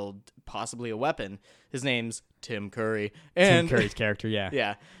trying to build possibly a weapon. His name's Tim Curry. And Tim Curry's character, yeah.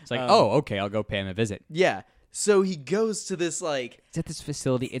 yeah. It's like, oh, okay, I'll go pay him a visit. Yeah. So he goes to this like It's at this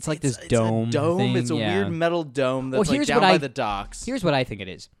facility. It's like it's this dome. a dome. Thing. It's a yeah. weird metal dome that's Well, like here's down what by I- the docks. Here's what I think it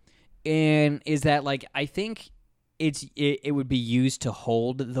is, and is that like I think it would be used to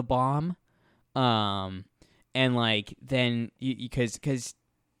hold the bomb, and like then because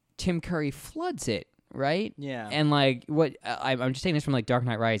Tim Curry floods it, right? Yeah. And like what I'm just saying this from like Dark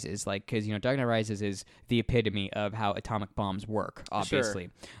Knight Rises, like because Dark Knight Rises is the epitome of how atomic bombs work, obviously.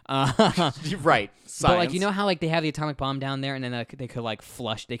 Right. Science. But like how like they have the atomic bomb down there, and then they could like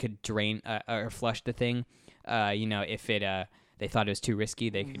flush, they could drain or flush the thing. If it they thought it was too risky,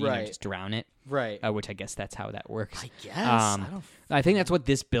 they could Right. just drown it. Right. Which I guess that's how that works. I guess. I think that's what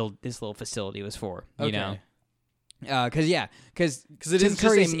this little facility was for. You know. Because it Tim is just a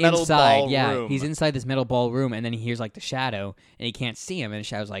Curry's metal inside. ball Yeah, room. he's inside this metal ball room, and then he hears like the Shadow, and he can't see him, and the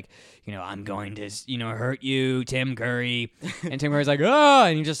Shadow's like, I'm going to, hurt you, Tim Curry, and Tim Curry's like, oh,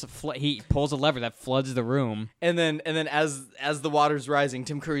 and he just he pulls a lever that floods the room. And then as the water's rising,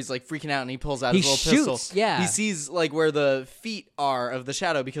 Tim Curry's like freaking out, and he pulls out He his little shoots, pistol. yeah. He sees like where the feet are of the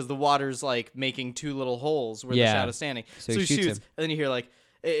Shadow because the water's like making two little holes where the Yeah. Shadow's standing. So So he he shoots shoots, him. and then you hear like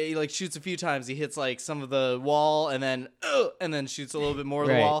he like shoots a few times. He hits like some of the wall, and then shoots a little bit more of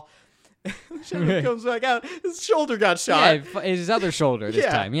the Right. wall. The Shadow comes back out. His shoulder got shot. Yeah, his other shoulder this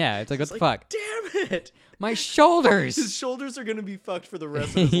Yeah. time. Yeah, it's like, what the Like, fuck? damn it! My shoulders! His shoulders are gonna be fucked for the rest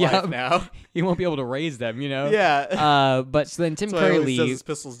of his Yup. life now. He won't be able to raise them, Yeah. But so then Tim So he Curry always does his leaves.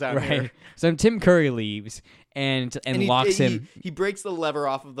 pistols down Right. here. So then Tim Curry leaves and And locks him. He breaks the lever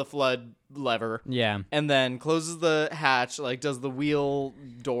off of the flood lever. Yeah. And then closes the hatch, like does the wheel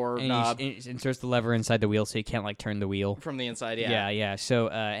door And knob he inserts the lever inside the wheel so he can't like turn the wheel. from the inside. Yeah, Yeah. yeah. So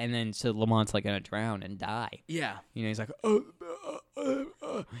and then Lamont's like gonna drown and die. Yeah. He's like,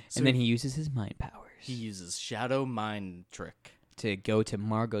 and then he uses his mind powers He uses shadow mind trick. to go to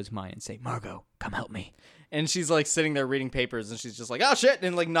Margot's mind and say, Margot, come help me. And she's like sitting there reading papers, and she's just like, "Oh shit!"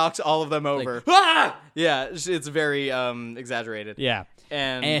 and like knocks all of them over. Ah! Yeah, it's very exaggerated. Yeah.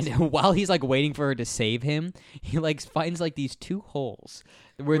 And while he's like waiting for her to save him, he like finds like these two holes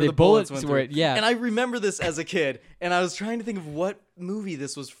where the the bullets went were. through. Yeah. And I remember this as a kid, and I was trying to think of what movie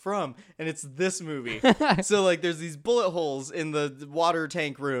this was from, and it's this movie. So like, there's these bullet holes in the water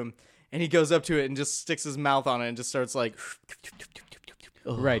tank room, and he goes up to it and just sticks his mouth on it and just starts like,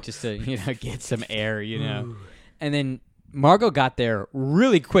 Right, just to get some air, and then Margot got there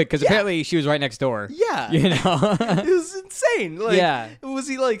really quick because apparently she was right next door. yeah, It it was insane. Like, Yeah. was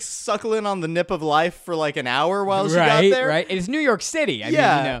he like suckling on the nip of life for like an hour while she right, got there? right. And it's New York City. I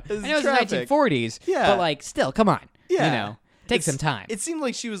Yeah, mean, it's I know it's traffic. the 1940s. Yeah. But like, still, come on. Yeah. Take It's- some time. It seemed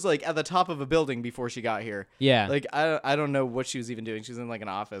like she was like at the top of a building before she got here. Yeah. Like I don't know what she was even doing. She was in like an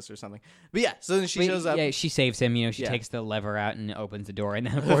office or something. But yeah, so then she shows up. Yeah, she saves him. She Yeah. takes the lever out and opens the door, and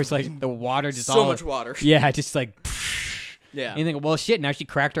then of course, like the water just So all much water. Yeah, just like. Yeah. And you think, well, shit. Now she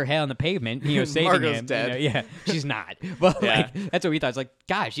cracked her head on the pavement. Saving Margot's him. dead. Yeah, she's not. But Yeah. like, that's what we thought. It's like,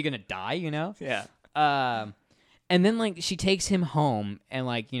 God, is she gonna die? Yeah. And then like she takes him home and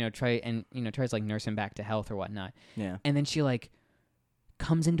like tries to like nurse him back to health or whatnot. Yeah. And then she like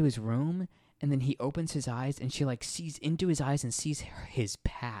comes into his room, and then he opens his eyes, and she like sees into his eyes and sees his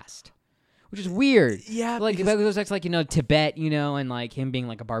past, which is weird. Yeah, like because- that goes back to like Tibet, and like him being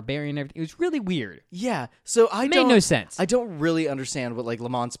like a barbarian. And everything. It was really weird. Yeah. So I Made don't no sense. I don't really understand what like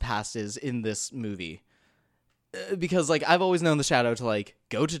Lamont's past is in this movie. Because like I've always known the Shadow to like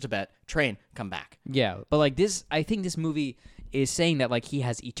go to Tibet, train, come back. Yeah, but like this, I think this movie is saying that like he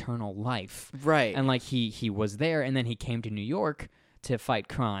has eternal life, Right. and like he was there, and then he came to New York to fight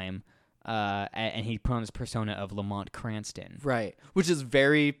crime, and he put on this persona of Lamont Cranston. Right. Which is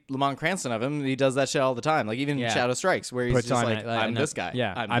very Lamont Cranston of him. He does that shit all the time. Like even in Yeah. Shadow Strikes, where he's Puts just on like, a- I'm a- this guy.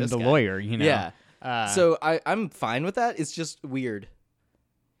 Yeah, I'm this the guy. lawyer. Yeah. So I'm fine with that. It's just weird.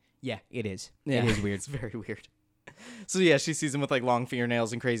 yeah, it is. Yeah. It is weird. It's very weird. So yeah, she sees him with like long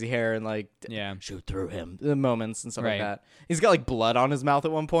fingernails and crazy hair and like Yeah. shoot through him the moments and stuff like Right. that. He's got like blood on his mouth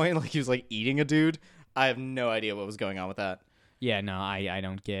at one point, like he was like eating a dude. I have no idea what was going on with that. Yeah, no, I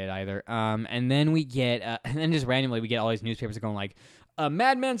don't get it either. And then we get, and then just randomly we get all these newspapers going like, a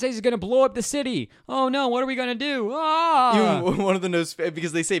madman says he's gonna blow up the city. Oh no, what are we gonna do? Ah! Even one of the notes,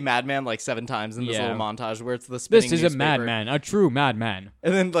 because they say madman like 7 times in this Yeah. little montage where it's the spinning This is a newspaper. madman, a true madman.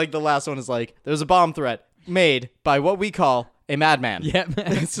 And then like the last one is like, there's a bomb threat made by what we call a madman. Yeah,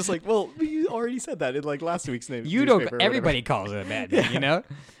 It's just like, well, you already said that in like last week's name. you newspaper or don't. whatever. Everybody calls it a madman, you know.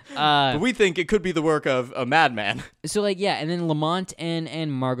 But we think it could be the work of a madman. So like yeah, and then Lamont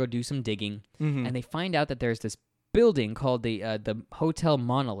and Margot do some digging, Mm-hmm. and they find out that there's this building called the Hotel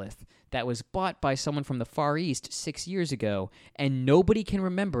Monolith that was bought by someone from the Far East 6 years ago, and nobody can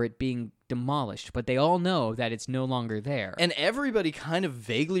remember it being demolished, but they all know that it's no longer there. And everybody kind of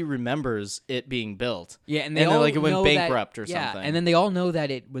vaguely remembers it being built. Yeah, and they're all like it went know bankrupt or yeah, something. and then they all know that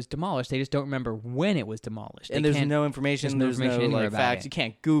it was demolished. They just don't remember when it was demolished. And They there's can't- no information. there's no information anywhere like about facts. it. You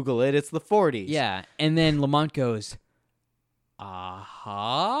can't Google it. It's the 40s. Yeah, and then Lamont goes,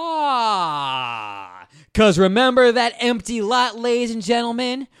 aha! Because remember that empty lot, ladies and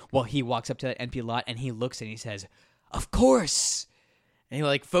gentlemen? Well, he walks up to that empty lot and he looks and he says, of course! And he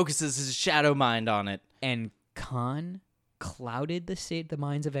like focuses his shadow mind on it. And Khan clouded the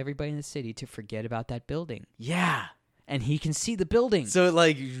minds of everybody in the city to forget about that building. Yeah. And he can see the building. So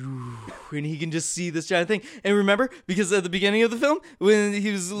like, and he can just see this giant thing. And remember, because at the beginning of the film, when he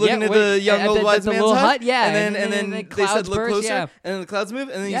was looking at the young old wise man's little hut, yeah, and then the they clouds said look burst, closer, yeah. and then the clouds move,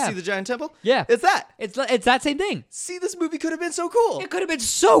 and then Yeah. you see the giant temple. Yeah. It's that. It's that same thing. See, this movie could have been so cool. It could have been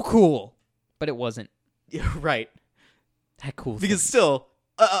so cool, but it wasn't. Yeah, right. That cool. Because still,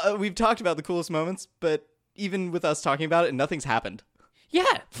 we've talked about the coolest moments, but even with us talking about it, nothing's happened.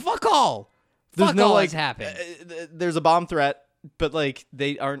 Yeah, fuck all. There's Fuck no all like has happened. There's a bomb threat, but like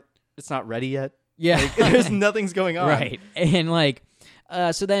they aren't. It's not ready yet. Yeah, There's nothing's going on. right. And like,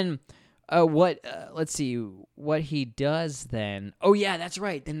 so then, let's see what he does then. Oh yeah, that's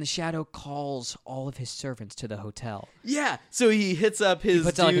right. Then the Shadow calls all of his servants to the hotel. Yeah. So he hits up his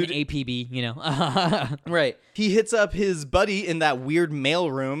Puts out dude. like an APB, you know. Right. He hits up his buddy in that weird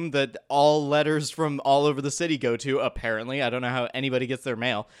mail room that all letters from all over the city go to, apparently. I don't know how anybody gets their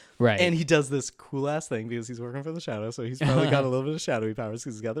mail. Right. And he does this cool ass thing because he's working for the Shadow, so he's probably got a little bit of shadowy powers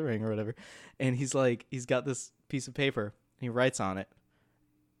because he's got the ring or whatever. And he's like, he's got this piece of paper and he writes on it.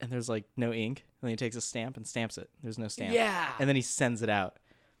 And there's like no ink. And then he takes a stamp and stamps it. There's no stamp. Yeah. And then he sends it out.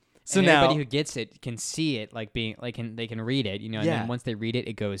 So and now everybody who gets it can see it, like being like they can read it, you know. And Yeah. then once they read it,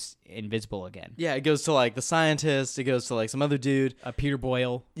 it goes invisible again. yeah, it goes to like the scientist. It goes to like some other dude. Peter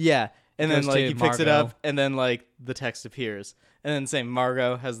Boyle. Yeah. And then Goes like to he picks it Margot. up and then like the text appears. And then same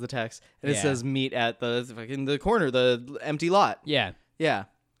Margot has the text and it Yeah. says meet at the corner, the empty lot. Yeah. Yeah.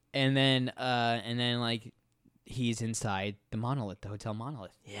 And then like he's inside the monolith, the Hotel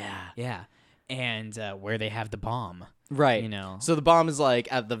Monolith. Yeah. Yeah. And where they have the bomb. Right. You know. So the bomb is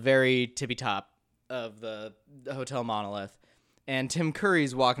like at the very tippy top of the Hotel Monolith. And Tim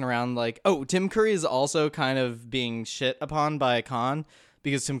Curry's walking around like, oh, Tim Curry is also kind of being shit upon by Khan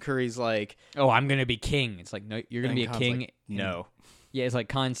because Tim Curry's like, Oh, I'm gonna be king. It's like no, you're gonna and be a Khan's king. like, no. Yeah, it's like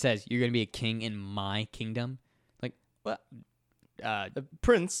Khan says, you're gonna be a king in my kingdom. Like what?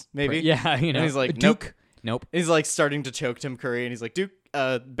 Prince, maybe. Yeah, you know. And he's like, Duke. Nope. He's like starting to choke Tim Curry and he's like, Duke,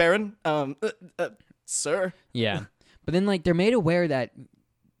 Baron, sir. Yeah, but then like they're made aware that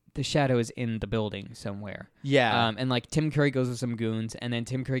the Shadow is in the building somewhere. Yeah. And like Tim Curry goes with some goons, and then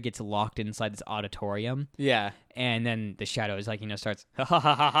Tim Curry gets locked inside this auditorium, Yeah. and then the Shadow is like, you know, starts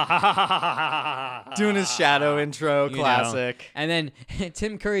Doing his shadow intro, You know. classic. And then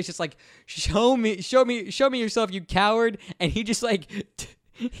Tim Curry's just like, show me yourself, you coward. And he just like,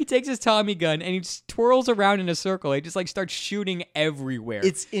 he takes his Tommy gun and he just twirls around in a circle. He just like starts shooting everywhere.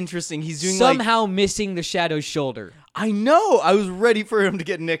 It's interesting. He's doing somehow missing the Shadow's shoulder. I know. I was ready for him to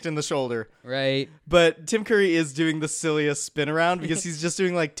get nicked in the shoulder. Right. But Tim Curry is doing the silliest spin around because he's just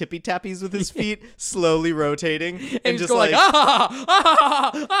doing like tippy tappies with his feet, slowly rotating, and he's just going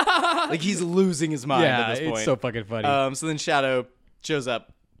like, like he's losing his mind at this point. it's so fucking funny. So then Shadow shows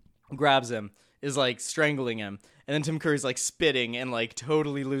up, grabs him, is like strangling him, and then Tim Curry's like spitting and like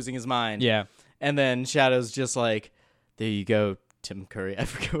totally losing his mind. Yeah. And then Shadow's just like, there you go, Tim Curry. I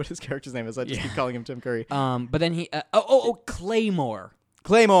forget what his character's name is. I just keep calling him Tim Curry. But then he, Claymore.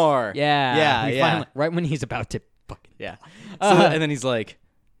 Claymore. Yeah. Yeah. Finally, right when he's about to fucking. Yeah. And then he's like,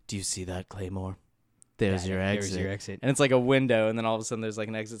 do you see that, Claymore? There's your exit. There's your exit. And it's like a window, and then all of a sudden there's like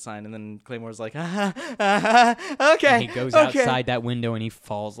an exit sign, and then Claymore's like, okay. And he goes outside that window and he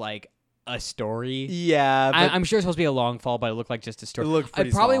falls like a story. Yeah, but I'm sure it's supposed to be a long fall, but it looked like just a story. It looked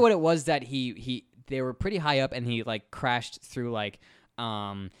pretty probably small. what it was that they were pretty high up and he like crashed through like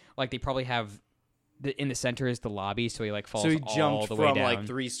they probably have in the center is the lobby, so he like falls so he all jumped the way from down. like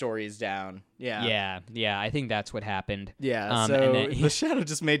 3 stories down. Yeah, I think that's what happened. Yeah, and so then the shadow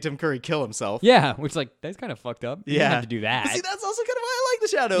just made Tim Curry kill himself. Yeah, which like that's kind of fucked up. You Yeah. didn't have to do that. But see, that's also kind of why I like the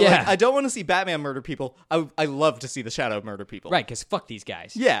shadow. Yeah. Like, I don't want to see Batman murder people. I love to see the shadow murder people. Right, because fuck these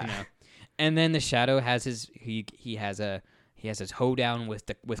guys. Yeah. You know? And then the Shadow has his he has his hoedown with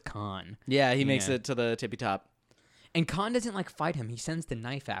Khan, Yeah, he makes Yeah. it to the tippy top. and Khan doesn't like fight him. He sends the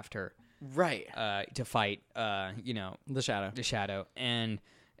knife after Right. to fight The shadow. the Shadow, and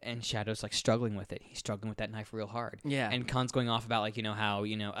Shadow's like struggling with it. He's struggling with that knife real hard. Yeah. And Khan's going off about like how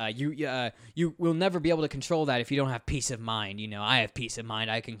you will never be able to control that if you don't have peace of mind. I have peace of mind.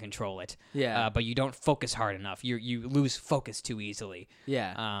 I can control it. Yeah. But you don't focus hard enough. You lose focus too easily.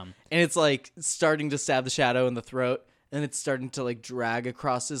 Yeah. Um. And it's like starting to stab the shadow in the throat, and it's starting to like drag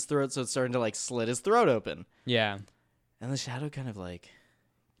across his throat, so it's starting to like slit his throat open. Yeah. And the shadow kind of like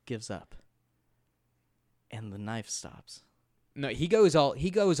gives up. And the knife stops. No, he goes all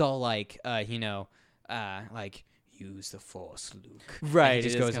like like use the force, Luke. Right. And he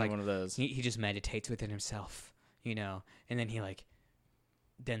just goes like one of those. he just meditates within himself, and then he like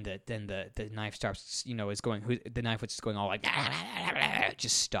then the knife starts, is going the knife which is going all like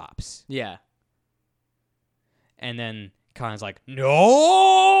just stops. Yeah. And then Khan's like, no.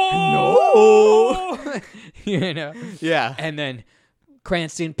 Yeah. And then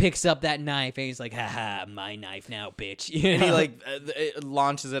Cranston picks up that knife and he's like, haha, my knife now, bitch. And he like it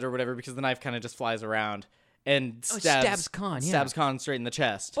launches it or whatever because the knife kind of just flies around and stabs Khan, yeah. Stabs Khan straight in the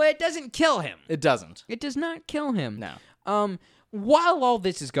chest. But it doesn't kill him. It doesn't. It does not kill him. No. While all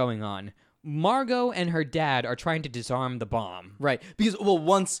this is going on, Margot and her dad are trying to disarm the bomb. Right. Because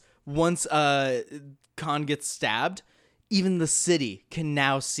once Khan gets stabbed, even the city can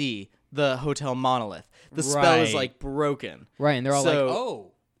now see the hotel monolith. The spell is Right. like broken. Right, and they're all like, So-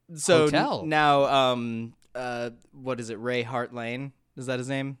 oh. So Hotel. now what is it? Ray Hart Lane? Is that his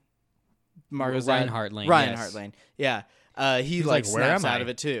name? Margot's dad? Reinhardt Lane, Reinhardt yes. Lane. Yeah. He like, like "Where snaps am out I?" of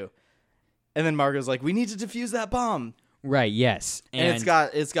it too. And then Margot's like, "We need to defuse that bomb." Right, yes. And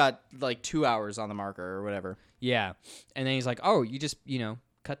it's got like 2 hours on the marker or whatever. Yeah. And then he's like, oh, you just,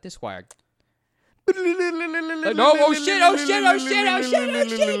 cut this wire. No, oh shit.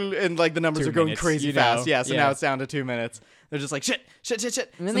 And like the numbers 2 are going minutes, crazy fast. Yeah, so yeah. now it's down to 2 minutes. They're just like shit.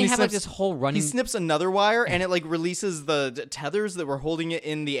 And then they have like this whole running. He snips another wire and it like releases the tethers that were holding it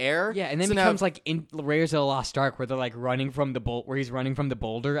in the air. Yeah, and then so it becomes like in Raiders of the Lost Ark where they're like running from the where he's running from the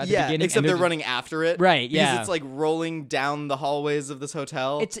boulder at the beginning. Except and they're just- running after it. Right, because yeah. it's like rolling down the hallways of this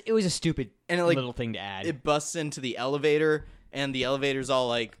hotel. It was a stupid And it, like, little thing to add. It busts into the elevator and the elevator's all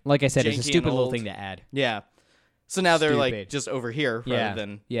like Like I said, it's a janky and stupid little old. thing to add. Yeah. So now they're like Stupid. just over here Yeah, rather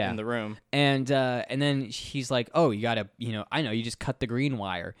than yeah. in the room. And then he's like, oh, you gotta, I know, you just cut the green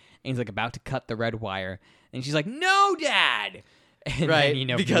wire. And he's like about to cut the red wire. And she's like, no, Dad. And Right.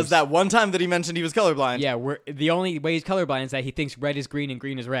 then, because moves- that one time that he mentioned he was colorblind. Yeah, the only way he's colorblind is that he thinks red is green and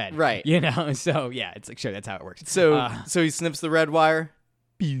green is red. Right. So yeah, it's like, sure, that's how it works. So so he snips the red wire.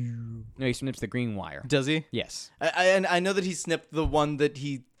 No, he snips the green wire. Does he? Yes. I know that he snipped the one that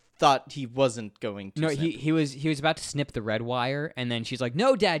he thought he wasn't going to No, snip. he was about to snip the red wire, and then she's like,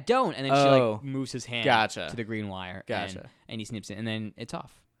 "No, Dad, don't!" And then she Oh. like moves his hand Gotcha. to the green wire. Gotcha. And he snips it, and then it's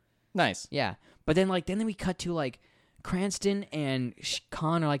off. Nice. Yeah, but then then we cut to like Cranston and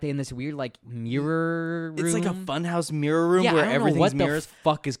Khan are like in this weird like mirror room. It's like a funhouse mirror room yeah, where I don't know everything's what mirrors. the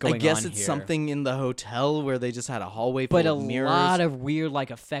fuck is going I on guess it's here. something in the hotel where they just had a hallway full But a of mirrors. lot of weird like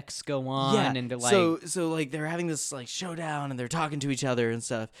effects go on, yeah, and they're like, so like they're having this like showdown and they're talking to each other and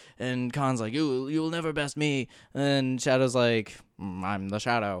stuff. And Khan's like, "You'll never best me," and Shadow's like, "I'm the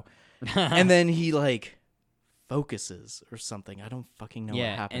Shadow," and then he like focuses or something. I don't fucking know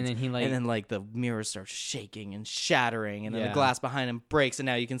Yeah, what happens. and then he, like- and then like the mirror starts shaking and shattering, and then Yeah. the glass behind him breaks, and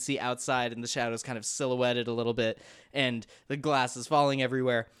now you can see outside, and the Shadow's kind of silhouetted a little bit, and the glass is falling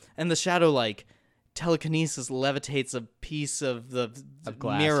everywhere, and the Shadow like telekinesis levitates a piece of the of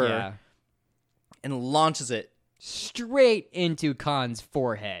glass, mirror yeah. and launches it. straight into Khan's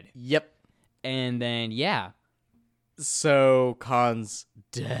forehead, Yep. and then yeah, So Khan's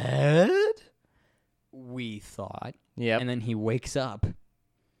dead? we thought. Yep. And then he wakes up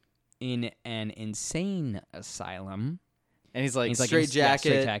in an insane asylum. And he's like, He's like straight in- yeah, jacket.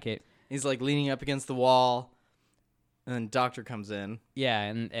 straight jacket. He's like leaning up against the wall. And then Doctor comes in. Yeah,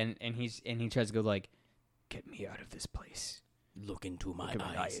 and he tries to go like, get me out of this place. Look into my Look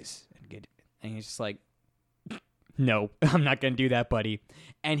at my eyes. And he's just like, no, I'm not gonna do that, buddy.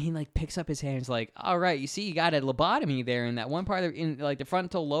 And he like picks up his hand. And is like, all right, you see, you got a lobotomy there in that one part in like the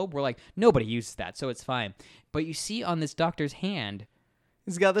frontal lobe. We're like, nobody uses that, so it's fine. But you see on this doctor's hand,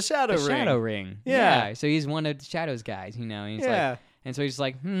 He's got the shadow ring. shadow ring. Yeah. So he's one of the Shadows guys, you know. And he's Yeah. like, and so he's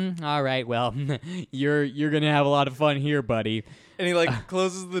like, all right, well, you're gonna have a lot of fun here, buddy. And he like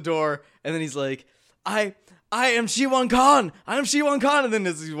closes the door, and then he's like, I am Shiwan Khan. I am Shiwan Khan. And then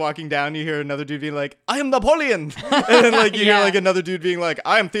as he's walking down, you hear another dude being like, I am Napoleon. And then like you hear like another dude being like,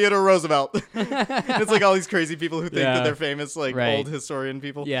 I am Theodore Roosevelt. It's like all these crazy people who think that they're famous, like Right. old historian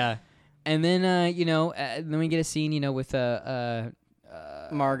people. Yeah. And then then we get a scene, with Margot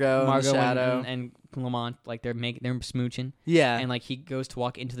and the Shadow. and Lamont, like they're smooching. Yeah. And like he goes to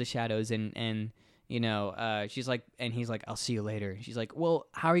walk into the shadows and she's like, and he's like, I'll see you later. She's like, well,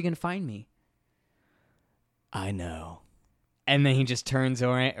 how are you gonna find me? I know. And then he just turns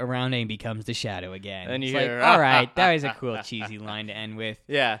around and becomes the Shadow again. And you It's hear, like, all right, that was a cool, cheesy line to end with.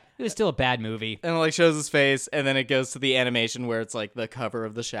 Yeah. It was still a bad movie. And it like shows his face, and then it goes to the animation where it's like the cover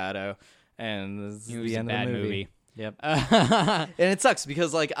of the Shadow, and this is It was the a end bad of the movie. Yep. And it sucks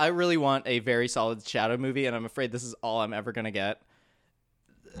because like I really want a very solid Shadow movie, and I'm afraid this is all I'm ever gonna get.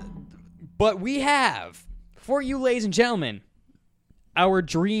 But we have, for you, ladies and gentlemen, our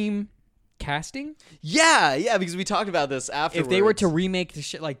dream casting. Yeah, because we talked about this afterwards. If they were to remake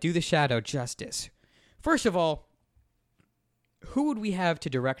do the Shadow justice, first of all, who would we have to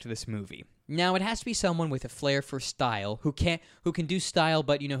direct this movie? Now it has to be someone with a flair for style, who can do style,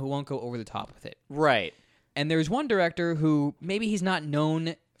 but who won't go over the top with it. Right. And there's one director who maybe he's not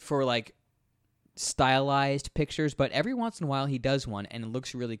known for like stylized pictures, but every once in a while he does one, and it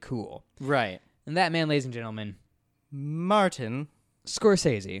looks really cool. Right. And that man, ladies and gentlemen, Martin.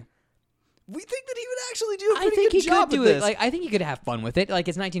 Scorsese. We think that he would actually do a I pretty think good he job could do with it. this. Like, I think he could have fun with it. Like,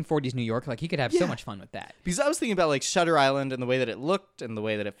 it's 1940s New York. Like, he could have so Yeah. much fun with that. Because I was thinking about like Shutter Island and the way that it looked and the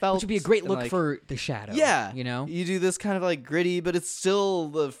way that it felt. Which would be a great and, look like, for the Shadow. Yeah. You do this kind of like gritty, but it's still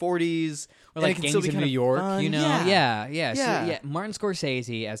the 40s. Or and like it can Gangs still be of kind New York, fun. Yeah. Yeah. So, Martin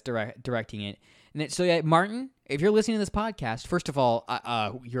Scorsese as directing it. And Martin, if you're listening to this podcast, first of all,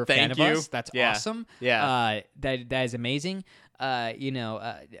 you're a fan Thank of you. us. That's Yeah. awesome. Yeah. That is amazing.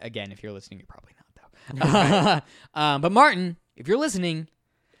 Again, if you're listening, you're probably not, though. But Martin, if you're listening,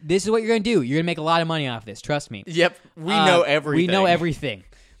 this is what you're going to do. You're going to make a lot of money off this. Trust me. Yep. We know everything. We know everything.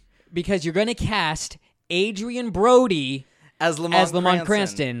 Because you're going to cast Adrian Brody as Lamont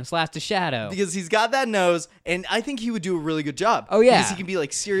Cranston / the Shadow. Because he's got that nose, and I think he would do a really good job. Oh, yeah. Because he can be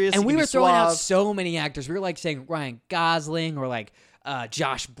like serious. And he we can were be throwing out suave. so many actors. We were like saying Ryan Gosling or like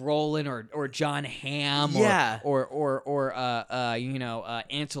Josh Brolin or John Hamm Yeah. or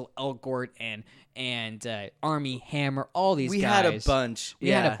Ansel Elgort and Armie Hammer, all these We guys. had a bunch. We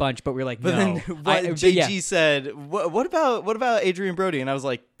had a bunch, but we were like, But no. then what JG yeah. said, what about Adrian Brody? And I was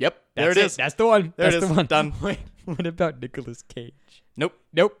like, yep, there That's it is. That's the one. There it That's is. the one. Done. Wait, what about Nicolas Cage? Nope.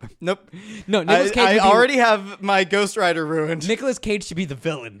 Nope. No, Nicolas Cage. I would be- already have my Ghost Rider ruined. Nicolas Cage should be the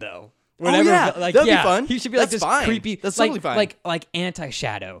villain, though. yeah. That'd be fun. He should be like That's this fine. creepy, That's like, totally fine. like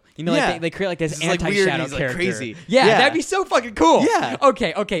anti-shadow. Yeah. Like they create like this He's, like, weird and anti-shadow he's, like, character. crazy. Yeah, Yeah. that'd be so fucking cool. Yeah.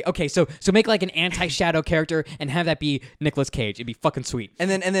 Okay. So make like an anti-shadow character and have that be Nicolas Cage. It'd be fucking sweet. And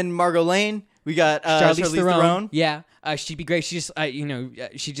then Margot Lane. We got Charlize Theron. Yeah, she'd be great. She just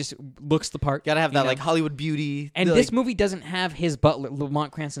she just looks the part. Gotta have you that know? like Hollywood beauty. And The, this like, movie doesn't have his butler,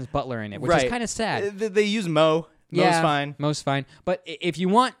 Lamont Cranston's butler, in it, which right. is kind of sad. They use Mo. Mo's fine. Mo's fine. But if you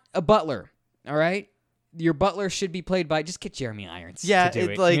want a butler, all right, your butler should be played by, just get Jeremy Irons. Yeah, to do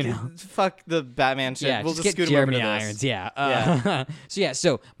it's it, like you know? fuck the Batman shit. Yeah, we'll just just get scoot him over Jeremy to this. Irons. Yeah.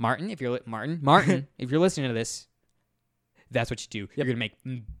 So Martin, if you're Martin, if you're listening to this, that's what you do. You're gonna make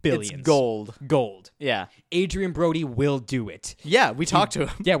billions. It's gold. Gold. Yeah. Adrian Brody will do it. Yeah, we talked to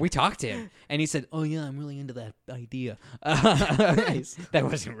him. Yeah, we talked to him, and he said, "Oh yeah, I'm really into that idea." Nice. That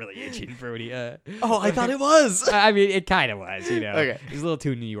wasn't really Adrian Brody. Oh, I thought it was. I mean, it kind of was, you know. Okay. It was a little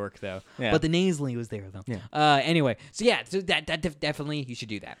too New York, though. Yeah. But the nasally was there, though. Yeah. Anyway, so that definitely you should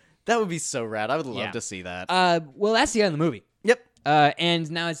do that. That would be so rad. I would love Yeah. to see that. Well, that's the end of the movie. Yep.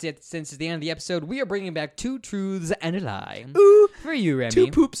 And now since it's the end of the episode, we are bringing back 2 truths and a lie. Ooh, For you, Remy. 2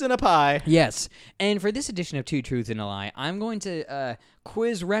 poops in a pie. Yes. And for this edition of 2 Truths and a Lie, I'm going to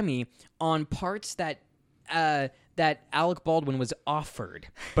quiz Remy on parts that Alec Baldwin was offered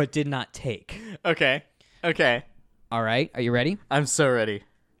but did not take. Okay. All right. Are you ready? I'm so ready.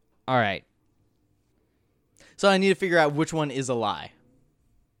 All right. So I need to figure out which one is a lie.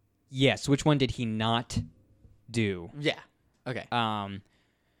 Yes. Which one did he not do? Yeah. Okay.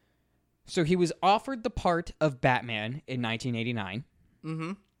 So he was offered the part of Batman in 1989.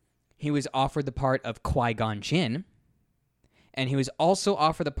 Mm-hmm. He was offered the part of Qui-Gon Jinn. And he was also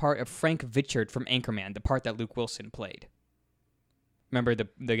offered the part of Frank Vichard from Anchorman, the part that Luke Wilson played. Remember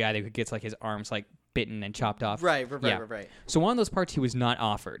the guy that gets like his arms like bitten and chopped off? Right. So one of those parts he was not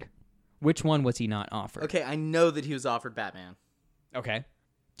offered. Which one was he not offered? Okay, I know that he was offered Batman. Okay.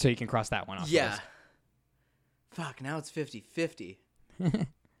 So you can cross that one off. Yeah. Fuck, now it's 50-50.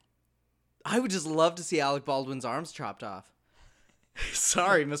 I would just love to see Alec Baldwin's arms chopped off.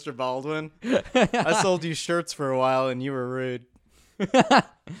 Sorry, Mr. Baldwin. I sold you shirts for a while and you were rude.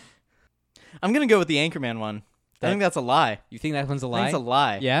 I'm going to go with the Anchorman one. I think that's a lie. You think that one's a lie? I think it's a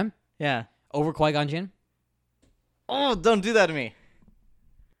lie. Yeah? Yeah. Over Qui-Gon Jinn? Oh, don't do that to me.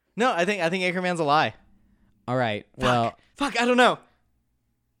 No, I think Anchorman's a lie. All right. Well, Fuck, I don't know.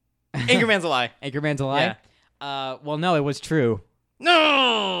 Anchorman's a lie. Anchorman's a lie? Yeah. Well, no, it was true.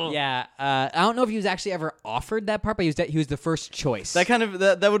 No. Yeah. I don't know if he was actually ever offered that part, but he was the first choice. That kind of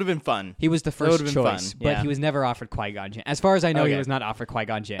that would have been fun. He was the first choice, but yeah. he was never offered Qui-Gon Jinn. As far as I know, Okay. he was not offered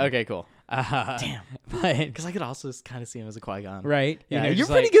Qui-Gon Jinn. Okay, cool. Damn. But Because I could also kind of see him as a Qui-Gon. right? You know, just you're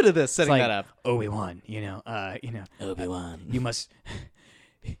pretty good at this, setting like, that up. Obi-Wan, Obi-Wan. you must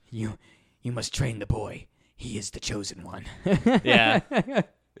train the boy. He is the chosen one. Yeah.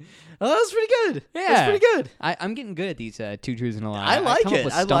 Oh, that was pretty good. Yeah. That's pretty good. I'm getting good at these 2 truths and a lie. I like come up it.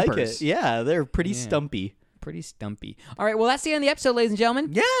 with I like stumpers. it. Yeah, they're pretty Yeah. stumpy. Pretty stumpy. All right, well, that's the end of the episode, ladies and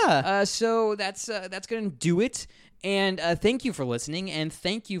gentlemen. Yeah. So that's going to do it. And thank you for listening, and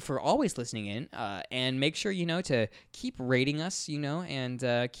thank you for always listening in. And make sure to keep rating us, and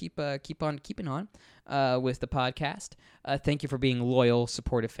keep on keeping on with the podcast. Thank you for being loyal,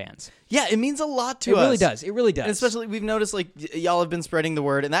 supportive fans. Yeah, it means a lot to It us. really does. It really does. And especially, we've noticed y'all have been spreading the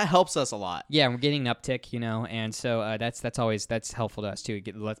word, and that helps us a lot. Yeah, we're getting an uptick, and so that's helpful to us too.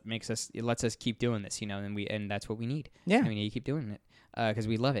 It lets us keep doing this, and that's what we need. Yeah. you keep doing it because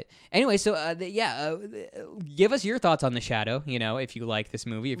we love it. Anyway, so give us your thoughts on The Shadow. If you like this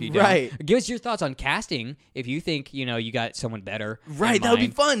movie, if you don't, Right. give us your thoughts on casting. If you think you got someone better, Right, in that would be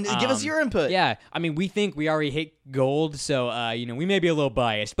mind. fun. Give us your input. Yeah, I mean, we think we already hit gold, so we may be a little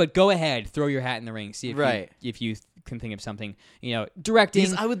biased, but go ahead, throw your hat in the ring. See if you can think of something. Directing.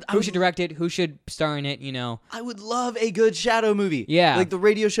 Because I would- who should direct it? Who should star in it? I would love a good Shadow movie. Yeah. Like, the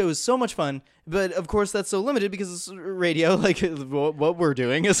radio show is so much fun, but of course that's so limited because it's radio, like what we're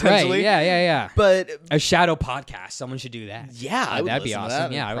doing, essentially. Right? Yeah. But A Shadow podcast. Someone should do that. yeah, I would that'd be listen to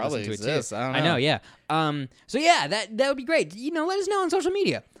awesome. that. Yeah, I would Probably listen to exists. it too. I don't know. Yeah. So yeah, that would be great. Let us know on social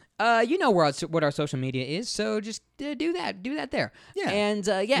media. What our social media is, so just do that there. Yeah. And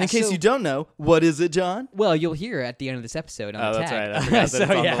in case you don't know, what is it, John? well, you'll hear at the end of this episode on Oh, the that's tag. right. I forgot that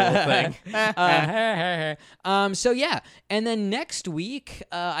it's on the little thing. So yeah, and then next week,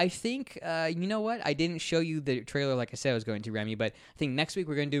 I think you know what? I didn't show you the trailer like I said I was going to, Remy, but I think next week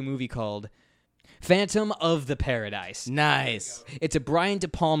we're going to do a movie called Phantom of the Paradise. Nice. It's a Brian De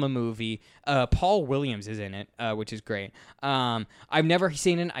Palma movie. Paul Williams is in it, which is great. I've never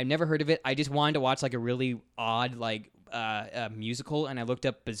seen it. I've never heard of it. I just wanted to watch like a really odd musical, and I looked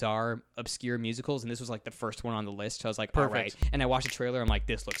up bizarre, obscure musicals, and this was like the first one on the list. So I was like, Perfect. all right. And I watched the trailer. I'm like,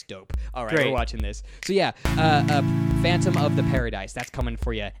 this looks dope. All right, Great. we're watching this. So yeah, Phantom of the Paradise. That's coming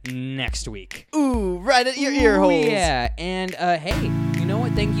for you next week. Ooh, right at your ear holes. Yeah, and hey, you know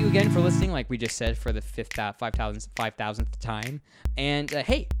what? Thank you again for listening, like we just said, for the 5,000th time. And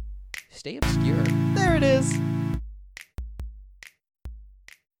hey, stay obscure. There it is.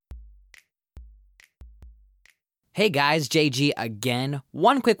 Hey guys, JG again.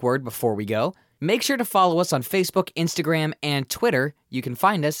 One quick word before we go. Make sure to follow us on Facebook, Instagram, and Twitter. You can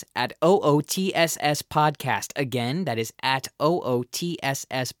find us at OOTSS Podcast. Again, that is at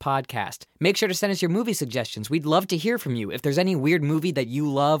OOTSS Podcast. Make sure to send us your movie suggestions. We'd love to hear from you. If there's any weird movie that you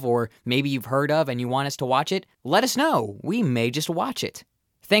love or maybe you've heard of and you want us to watch it, let us know. We may just watch it.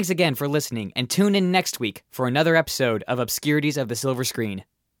 Thanks again for listening, and tune in next week for another episode of Obscurities of the Silver Screen.